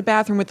shares a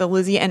bathroom with the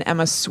Lizzie and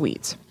Emma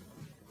suite.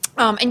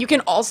 And you can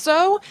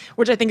also,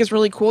 which I think is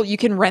really cool, you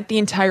can rent the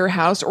entire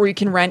house or you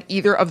can rent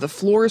either of the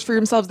floors for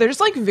yourselves. They're just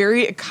like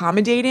very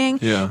accommodating.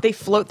 Yeah. They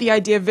float the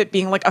idea of it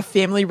being like a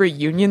family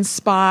reunion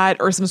spot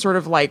or some sort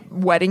of like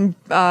wedding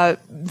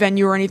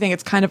venue or anything.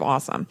 It's kind of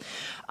awesome.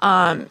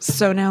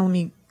 So now let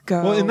me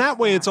go. Well, in that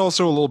way, it's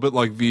also a little bit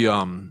like the,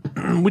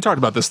 we talked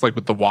about this like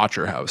with the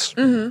Watcher House.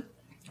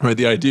 Mm-hmm. Right?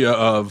 The idea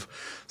of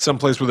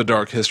someplace with a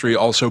dark history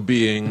also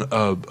being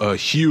a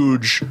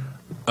huge,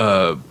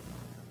 I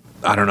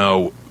don't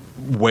know,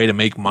 way to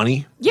make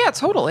money. Yeah,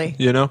 totally.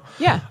 You know?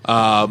 Yeah.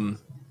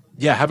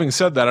 Yeah, having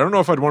said that, I don't know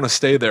if I'd want to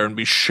stay there and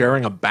be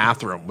sharing a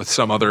bathroom with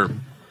some other, you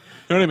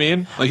know what I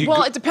mean? Like,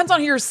 it depends on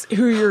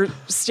who you're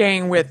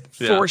staying with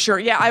for sure.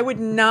 Yeah, I would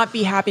not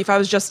be happy if I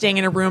was just staying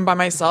in a room by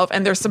myself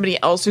and there's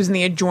somebody else who's in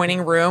the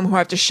adjoining room who I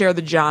have to share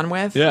the John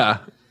with. Yeah.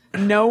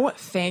 No,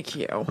 thank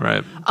you.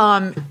 Right.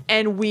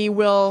 And we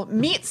will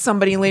meet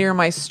somebody later in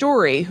my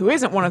story who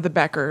isn't one of the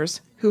Beckers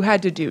who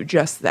had to do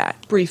just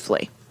that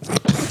briefly.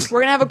 We're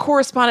going to have a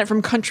correspondent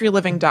from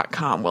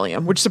countryliving.com,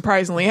 William, which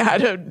surprisingly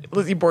had a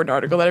Lizzie Borden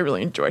article that I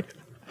really enjoyed.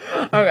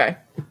 Okay.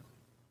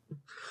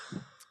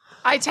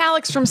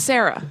 Italics from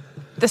Sarah.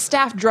 The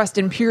staff dressed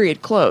in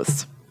period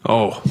clothes.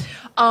 Oh.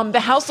 The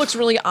house looks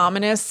really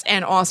ominous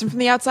and awesome from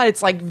the outside.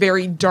 It's like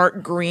very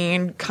dark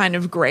green, kind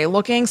of gray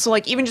looking. So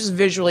like even just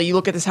visually, you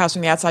look at this house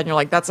from the outside and you're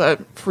like, that's a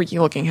freaky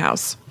looking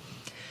house.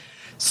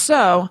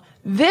 So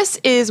this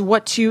is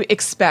what to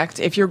expect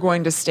if you're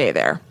going to stay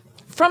there.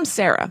 From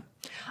Sarah.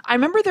 I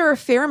remember there were a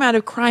fair amount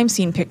of crime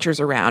scene pictures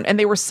around, and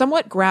they were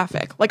somewhat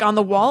graphic. Like on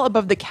the wall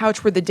above the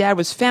couch where the dad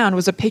was found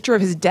was a picture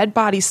of his dead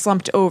body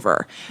slumped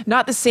over.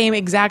 Not the same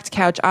exact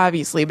couch,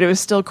 obviously, but it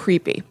was still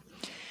creepy.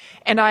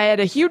 And I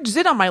had a huge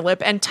zit on my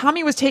lip, and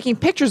Tommy was taking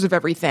pictures of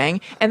everything,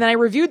 and then I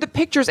reviewed the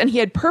pictures, and he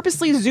had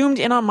purposely zoomed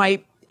in on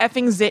my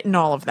effing zit in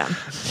all of them.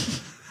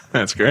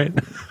 That's great.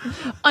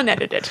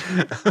 Unedited.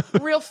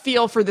 Real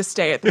feel for the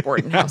stay at the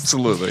Borden house.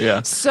 Absolutely,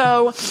 yeah.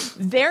 So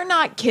they're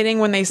not kidding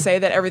when they say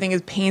that everything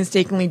is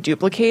painstakingly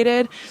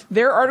duplicated.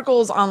 There are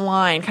articles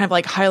online kind of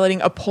like highlighting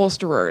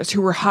upholsterers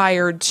who were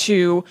hired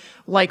to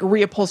like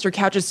reupholster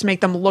couches to make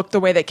them look the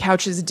way that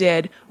couches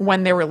did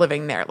when they were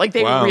living there. Like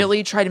they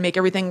really try to make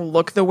everything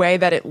look the way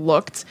that it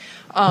looked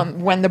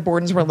when the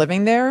Bordens were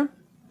living there.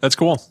 That's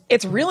cool.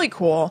 It's really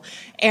cool.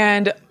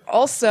 And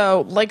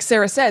also, like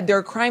Sarah said, there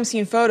are crime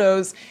scene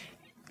photos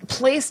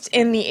placed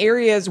in the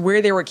areas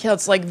where they were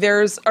killed. So, like,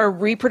 there's a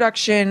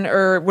reproduction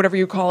or whatever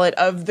you call it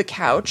of the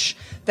couch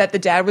that the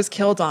dad was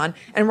killed on.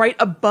 And right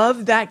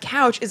above that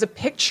couch is a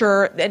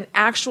picture, an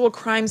actual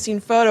crime scene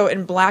photo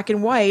in black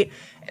and white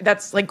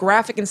that's like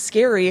graphic and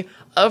scary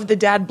of the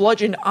dad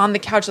bludgeoned on the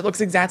couch that looks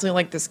exactly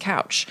like this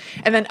couch.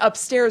 And then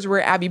upstairs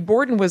where Abby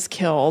Borden was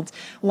killed,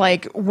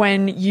 like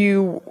when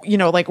you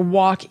like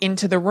walk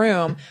into the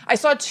room, I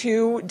saw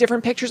 2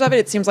 different pictures of it.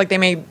 It seems like they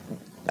may,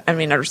 I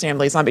mean,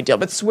 understandably, it's not a big deal,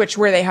 but switch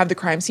where they have the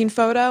crime scene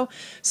photo.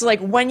 So,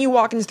 like, when you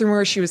walk into the room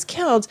where she was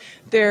killed,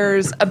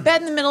 there's a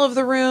bed in the middle of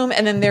the room,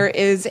 and then there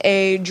is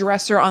a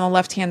dresser on the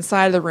left-hand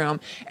side of the room,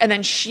 and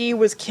then she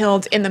was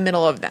killed in the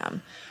middle of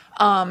them.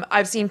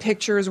 I've seen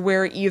pictures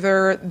where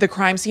either the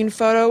crime scene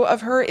photo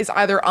of her is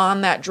either on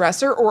that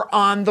dresser or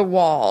on the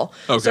wall.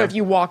 Okay. So if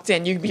you walked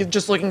in, you'd be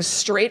just looking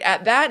straight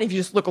at that. And if you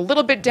just look a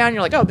little bit down,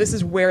 you're like, oh, this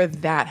is where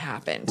that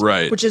happened.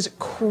 Right. Which is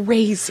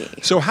crazy.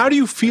 So how do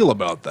you feel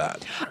about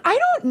that? I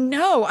don't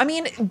know. I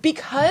mean,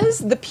 because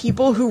the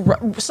people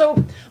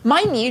so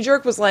my knee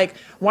jerk was like,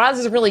 wow,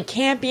 this is really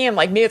campy and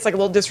like maybe it's like a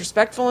little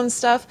disrespectful and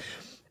stuff.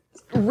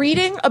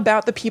 Reading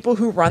about the people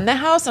who run the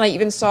house, and I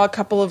even saw a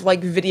couple of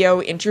like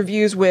video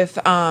interviews with,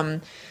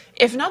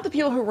 if not the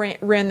people who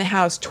ran the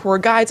house, tour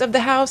guides of the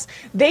house,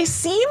 they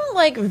seem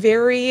like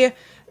very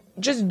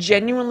just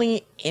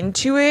genuinely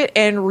into it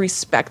and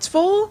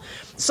respectful.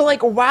 So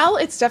like, while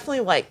it's definitely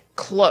like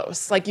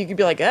close, like you could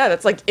be like,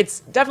 that's like, it's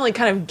definitely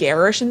kind of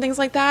garish and things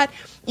like that.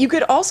 You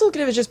could also look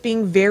at it as just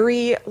being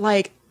very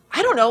like,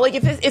 I don't know, like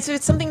if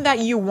it's something that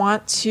you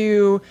want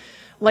to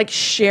like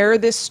share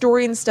this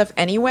story and stuff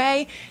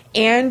anyway,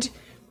 and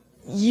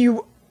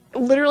you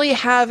literally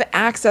have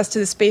access to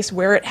the space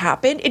where it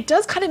happened, it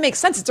does kind of make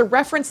sense. It's a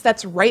reference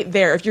that's right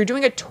there. If you're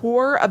doing a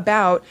tour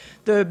about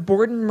the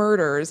Borden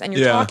murders and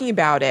you're talking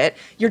about it,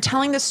 you're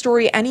telling the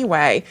story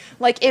anyway,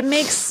 like it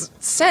makes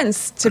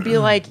sense to be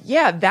like,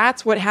 yeah,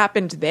 that's what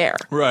happened there.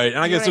 Right. And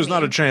I guess there's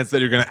not a chance that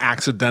you're going to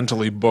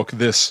accidentally book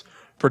this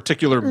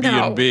particular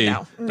B&B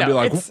no, and be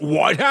like,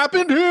 what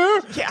happened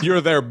here? Yeah.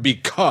 You're there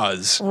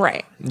because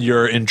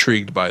you're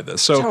intrigued by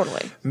this. So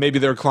maybe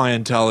their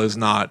clientele is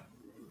not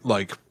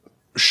like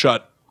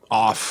shut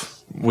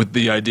off with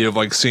the idea of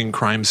like seeing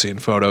crime scene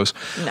photos.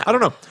 No. I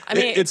don't know. I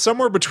mean, it's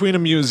somewhere between a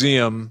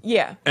museum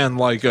and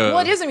like a... Well,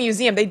 it is a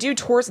museum. They do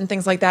tours and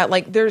things like that.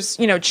 Like there's,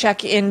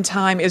 check-in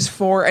time is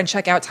 4 and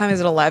check-out time is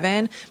at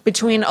 11.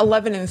 Between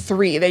 11 and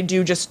 3, they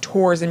do just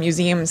tours and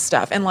museum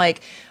stuff. And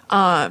like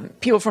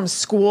people from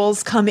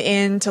schools come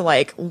in to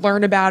like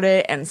learn about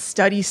it and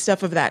study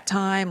stuff of that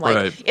time.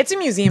 Like it's a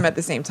museum at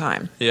the same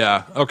time.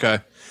 Yeah. Okay.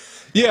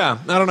 Yeah,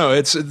 I don't know.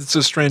 It's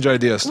a strange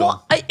idea still.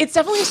 Well, it's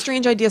definitely a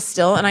strange idea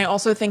still, and I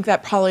also think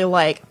that probably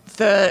like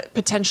the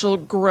potential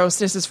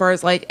grossness as far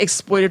as like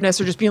exploitiveness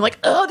or just being like,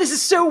 oh, this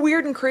is so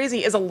weird and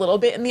crazy is a little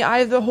bit in the eye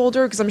of the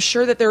beholder, because I'm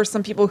sure that there are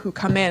some people who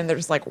come in and they're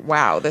just like,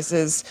 wow, this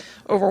is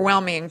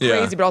overwhelming and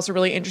crazy, but also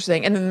really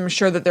interesting. And then I'm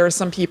sure that there are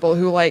some people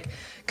who like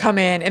come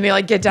in and they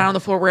like get down on the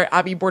floor where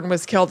Abby Borden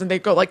was killed and they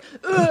go like,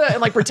 ugh,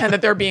 and like pretend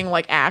that they're being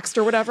like axed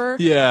or whatever.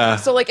 Yeah.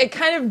 So like it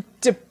kind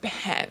of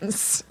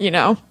depends,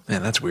 Man,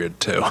 that's weird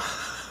too.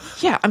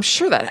 Yeah, I'm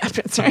sure that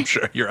happens, right? I'm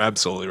sure. You're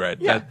absolutely right.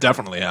 Yeah. That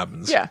definitely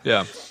happens. Yeah.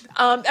 Yeah.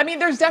 I mean,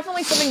 there's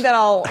definitely something that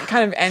I'll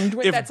kind of end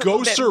with. If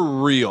ghosts are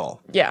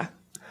real. Yeah.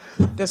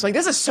 This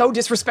is so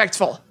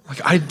disrespectful.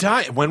 Like I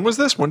died. When was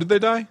this? When did they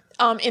die?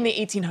 In the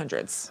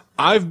 1800s.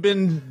 I've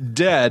been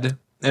dead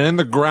and in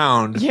the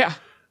ground. Yeah.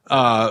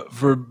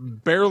 For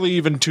barely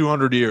even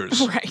 200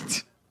 years.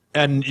 Right.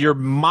 And you're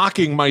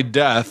mocking my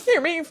death.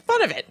 You're making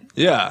fun of it.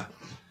 Yeah.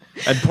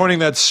 And pointing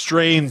that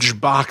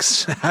strange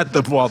box at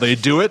them while they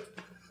do it.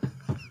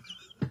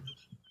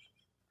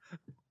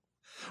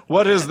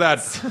 What is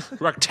that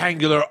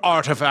rectangular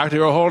artifact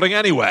you're holding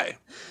anyway?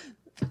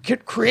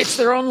 It creates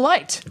their own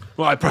light.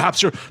 Why,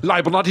 perhaps you're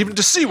liable not even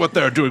to see what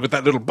they're doing with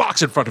that little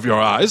box in front of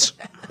your eyes.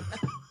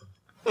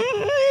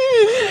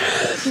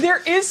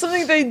 There is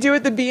something they do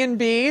at the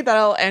B&B that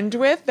I'll end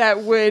with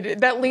that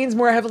leans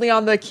more heavily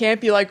on the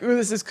campy, like, ooh,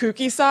 this is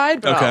kooky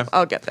side, but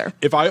I'll get there.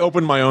 If I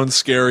opened my own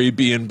scary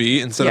B&B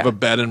instead of a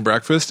bed and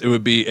breakfast, it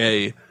would be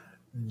a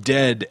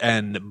dead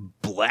and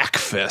black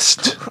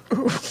fist.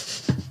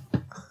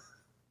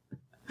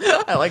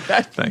 I like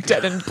that.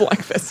 Dead and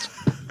black fist.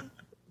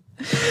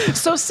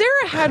 So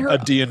Sarah had her... A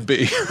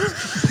D&B.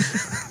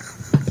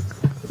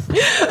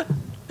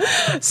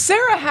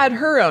 Sarah had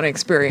her own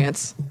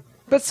experience,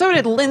 but so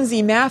did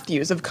Lindsay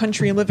Matthews of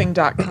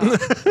countryliving.com.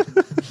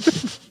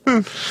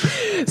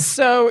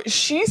 So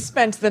she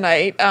spent the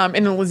night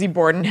in the Lizzie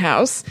Borden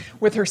house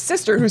with her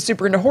sister, who's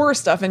super into horror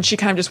stuff, and she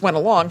kind of just went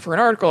along for an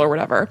article or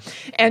whatever.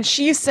 And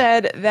she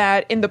said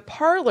that in the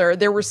parlor,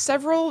 there were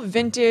several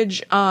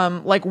vintage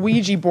like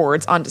Ouija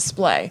boards on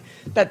display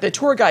that the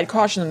tour guide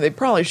cautioned them they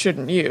probably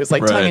shouldn't use,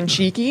 like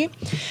tongue-in-cheeky.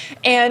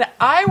 And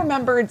I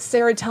remembered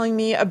Sarah telling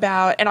me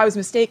about, and I was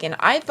mistaken,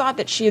 I thought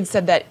that she had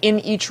said that in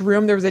each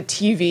room there was a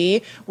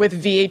TV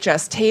with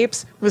VHS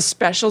tapes with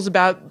specials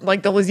about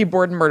like the Lizzie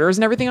Borden murders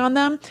and everything on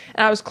them.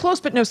 And I was close,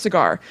 but no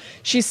cigar.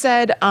 She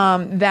said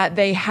that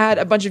they had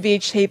a bunch of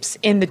VH tapes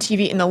in the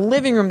TV in the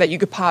living room that you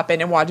could pop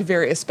in and watch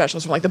various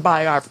specials from like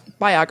the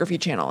biography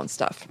channel and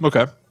stuff.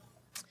 Okay.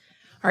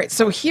 All right,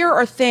 so here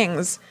are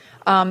things.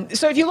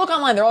 So if you look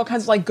online, there are all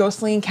kinds of like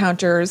ghostly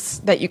encounters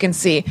that you can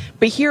see.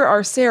 But here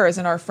are Sarah's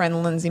and our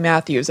friend Lindsay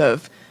Matthews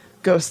of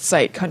ghost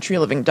site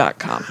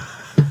countryliving.com.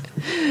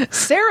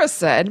 Sarah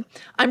said,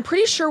 I'm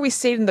pretty sure we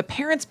stayed in the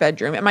parents'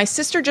 bedroom, and my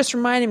sister just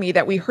reminded me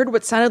that we heard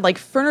what sounded like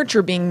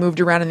furniture being moved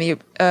around in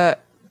the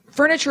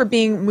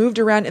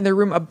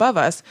room above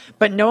us,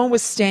 but no one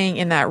was staying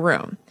in that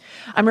room.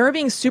 I remember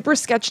being super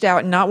sketched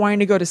out and not wanting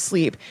to go to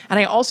sleep, and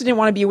I also didn't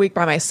want to be awake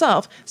by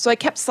myself, so I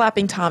kept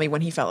slapping Tommy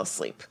when he fell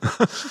asleep.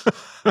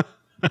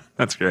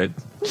 That's great.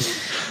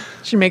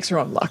 She makes her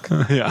own luck.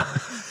 Yeah.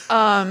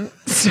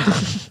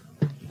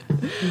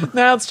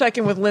 Now let's check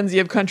in with Lindsay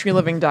of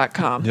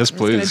countryliving.com. Yes,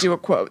 please. I'm going to do a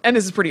quote, and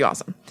this is pretty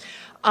awesome.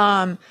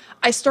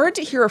 I started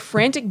to hear a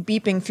frantic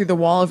beeping through the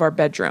wall of our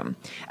bedroom.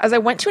 As I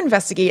went to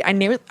investigate,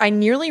 I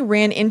nearly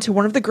ran into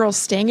one of the girls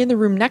staying in the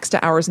room next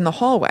to ours in the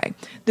hallway.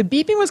 The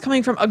beeping was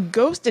coming from a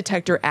ghost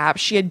detector app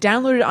she had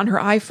downloaded on her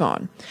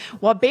iPhone.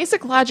 While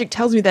basic logic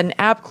tells me that an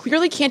app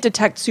clearly can't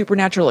detect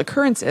supernatural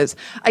occurrences,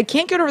 I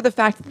can't get over the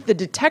fact that the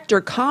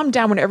detector calmed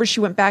down whenever she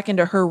went back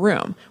into her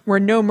room, where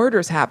no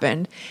murders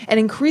happened, and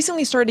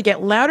increasingly started to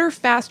get louder,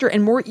 faster,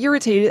 and more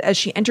irritated as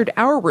she entered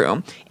our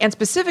room, and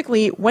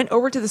specifically went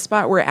over to the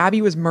spot where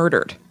Abby was murdered.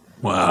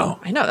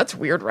 Wow. I know, that's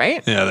weird,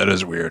 right? Yeah, that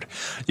is weird.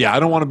 Yeah, I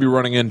don't want to be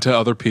running into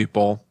other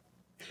people.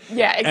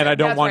 Yeah, exactly. And I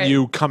don't want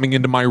you coming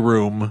into my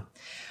room.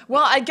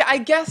 Well, I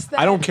guess that...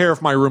 I don't care if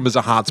my room is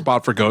a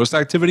hotspot for ghost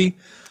activity.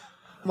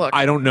 Look,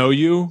 I don't know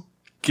you.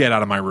 Get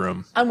out of my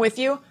room. I'm with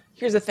you.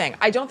 Here's the thing.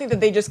 I don't think that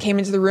they just came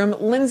into the room.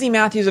 Lindsay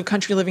Matthews of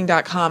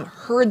countryliving.com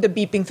heard the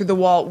beeping through the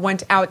wall,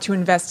 went out to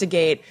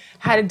investigate,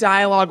 had a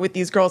dialogue with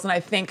these girls, and I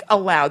think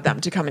allowed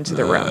them to come into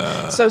the room.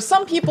 So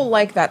some people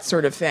like that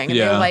sort of thing. And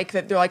Yeah. they like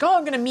that. They're like, oh,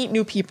 I'm going to meet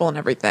new people and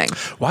everything.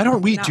 Why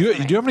don't we... Not Do you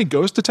for me. have any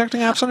ghost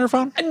detecting apps on your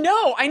phone?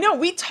 No, I know.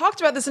 We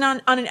talked about this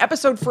on an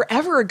episode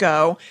forever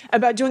ago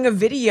about doing a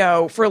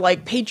video for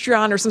like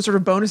Patreon or some sort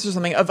of bonus or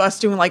something of us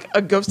doing like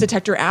a ghost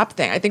detector app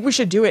thing. I think we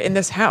should do it in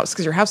this house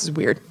because your house is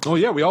weird. Oh,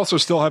 yeah. We also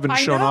still haven't I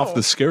shown know. off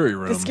the scary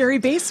room. The scary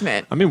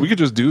basement. I mean, we could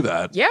just do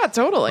that. Yeah,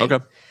 totally. Okay.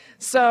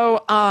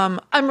 So I'm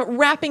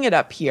wrapping it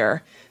up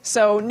here.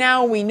 So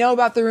now we know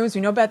about the rooms,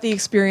 we know about the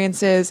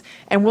experiences,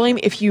 and William,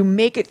 if you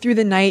make it through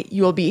the night,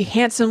 you will be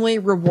handsomely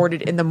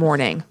rewarded in the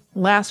morning.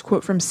 Last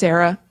quote from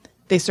Sarah.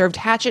 They served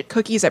hatchet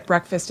cookies at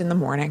breakfast in the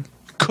morning.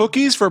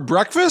 Cookies for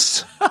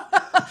breakfast?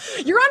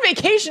 You're on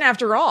vacation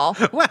after all.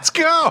 Let's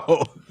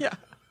go. Yeah.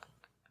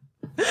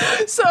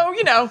 So,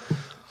 you know,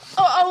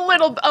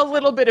 a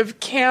little bit of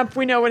camp.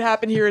 We know what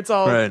happened here. It's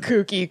all Right.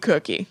 kooky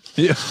cookie.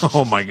 Yeah.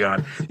 Oh, my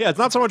God. Yeah, it's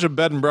not so much a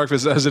bed and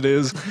breakfast as it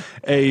is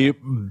a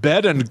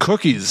bed and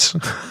cookies.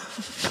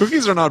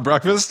 Cookies are not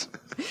breakfast.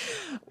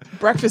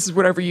 Breakfast is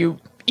whatever you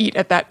eat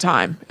at that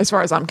time, as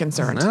far as I'm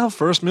concerned. Well,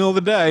 first meal of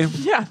the day.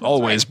 Yeah, that's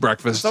Always right.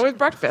 breakfast. It's always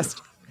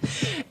breakfast.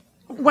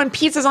 When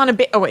pizza's on a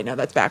bagel... Oh, wait, no,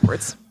 that's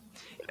backwards.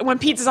 When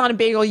pizza's on a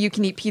bagel, you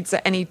can eat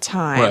pizza any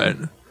time.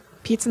 Right.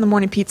 Pizza in the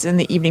morning, pizza in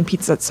the evening,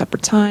 pizza at supper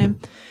time.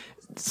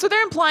 So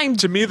they're implying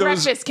To me,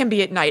 those- breakfast can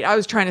be at night. I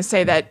was trying to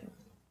say that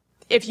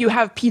if you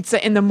have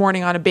pizza in the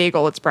morning on a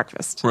bagel, it's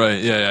breakfast.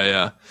 Right.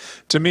 Yeah.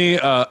 To me,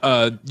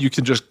 you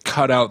can just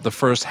cut out the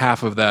first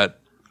half of that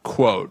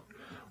quote.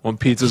 When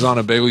pizza's on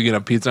a bagel, you can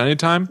have pizza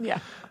anytime. Yeah.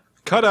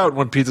 Cut out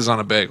when pizza's on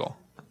a bagel.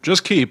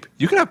 Just keep.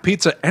 You can have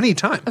pizza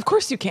anytime. Of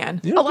course you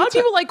can. You A know, lot of pizza-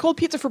 people like cold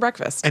pizza for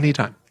breakfast.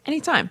 Anytime.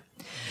 Anytime.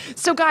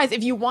 So, guys,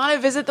 if you want to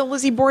visit the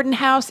Lizzie Borden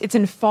house, it's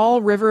in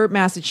Fall River,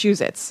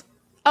 Massachusetts.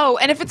 Oh,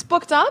 and if it's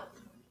booked up,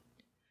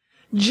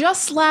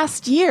 just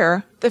last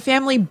year, the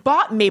family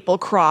bought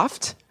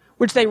Maplecroft,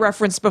 which they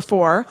referenced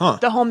before, Huh.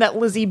 the home that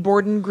Lizzie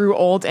Borden grew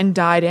old and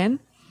died in,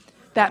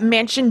 that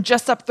mansion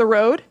just up the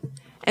road,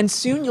 and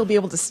soon you'll be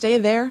able to stay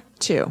there,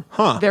 too.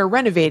 Huh. They're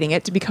renovating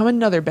it to become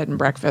another bed and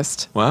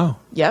breakfast. Wow.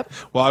 Yep.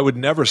 Well, I would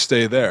never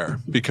stay there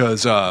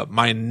because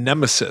my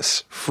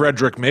nemesis,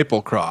 Frederick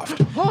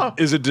Maplecroft,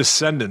 is a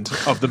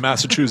descendant of the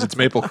Massachusetts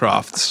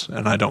Maplecrofts,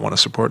 and I don't want to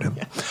support him.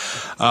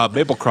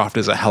 Maplecroft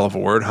is a hell of a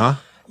word, huh?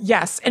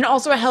 Yes, and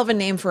also a hell of a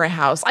name for a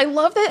house. I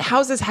love that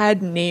houses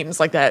had names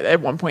like that at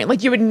one point.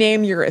 Like you would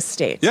name your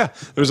estate. Yeah.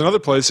 There's another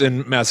place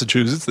in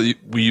Massachusetts that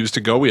we used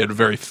to go. We had a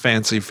very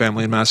fancy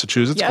family in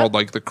Massachusetts Yep. called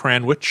like the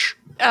Cranwich,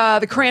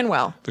 The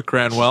Cranwell. the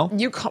Cranwell,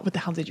 What the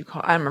hell did you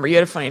call it? I remember you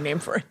had a funny name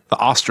for it. the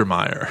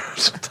Ostermeyer, or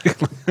something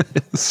like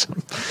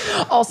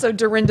that. Also,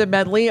 Dorinda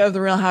Medley of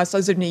the Real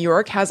Housewives of New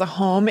York has a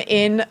home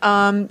in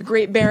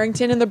Great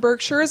Barrington in the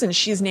Berkshires, and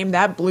she's named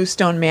that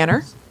Bluestone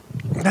Manor.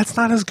 That's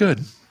not as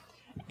good.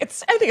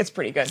 I think it's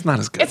pretty good. It's not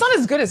as good. It's not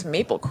as good as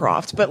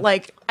Maplecroft, but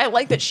like I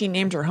like that she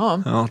named her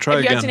home. I'll try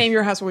if you had again. to name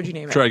your house, what would you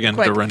name it? Try again,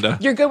 Quick. Dorinda.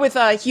 You're good with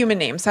human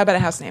names. How about a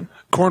house name?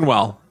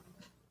 Cornwell.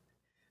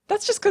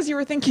 That's just because you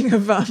were thinking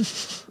of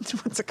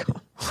what's it called?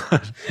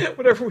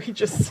 Whatever we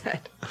just said.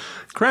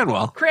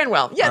 Cranwell.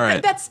 Cranwell. Yeah, All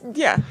right. that's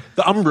yeah.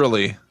 The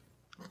Umberley.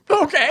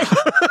 Okay.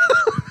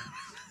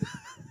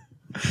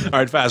 All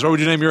right, Faz, what would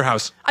you name your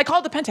house? I call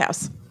it the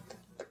penthouse.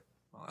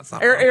 Well, that's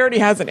not It already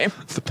has a name.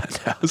 the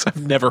penthouse.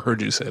 I've never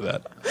heard you say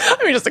that. I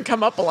mean, it doesn't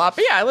come up a lot,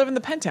 but yeah, I live in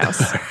the penthouse.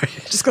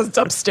 Just because it's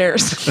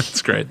upstairs.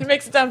 That's great. It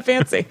makes it sound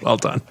fancy. Well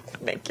done.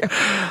 Thank you.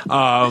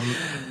 Well,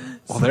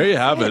 there you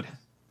have it.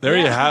 There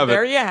you have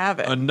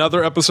it.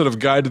 Another episode of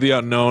Guide to the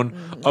Unknown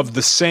of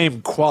the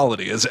same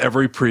quality as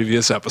every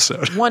previous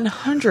episode.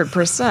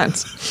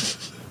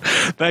 100%.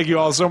 Thank you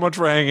all so much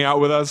for hanging out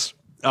with us.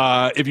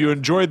 If you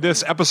enjoyed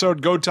this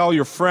episode, go tell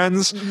your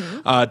friends.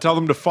 Tell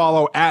them to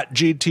follow at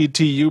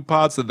GTTU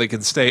Pod so that they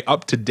can stay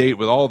up to date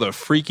with all the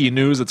freaky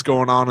news that's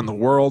going on in the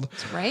world.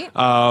 That's right.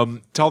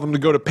 Tell them to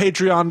go to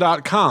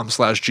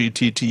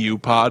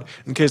patreon.com/GTTU Pod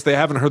in case they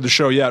haven't heard the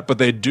show yet, but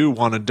they do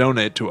want to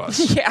donate to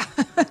us. Yeah.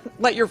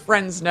 Let your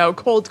friends know.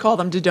 Cold call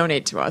them to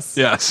donate to us.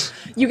 Yes.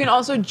 You can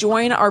also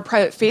join our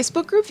private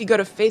Facebook group. If you go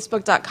to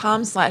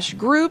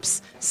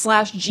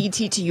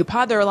facebook.com/groups/GTTU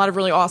Pod, there are a lot of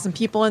really awesome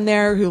people in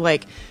there who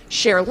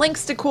share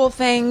links to cool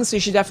things. So you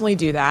should definitely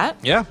do that.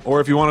 Yeah. Or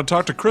if you want to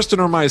talk to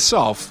Kristen or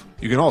myself,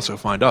 you can also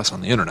find us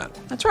on the internet.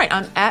 That's right.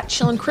 I'm at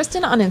Chillin'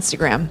 Kristen on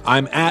Instagram.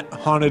 I'm at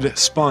Haunted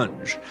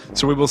Sponge.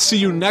 So we will see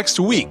you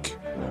next week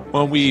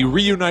when we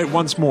reunite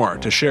once more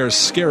to share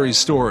scary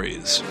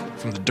stories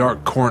from the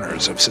dark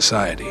corners of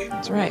society.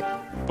 That's right.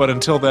 But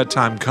until that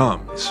time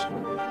comes,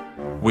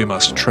 we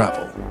must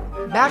travel.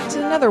 Back to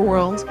the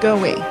netherworld,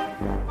 go we.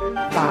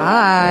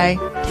 Bye.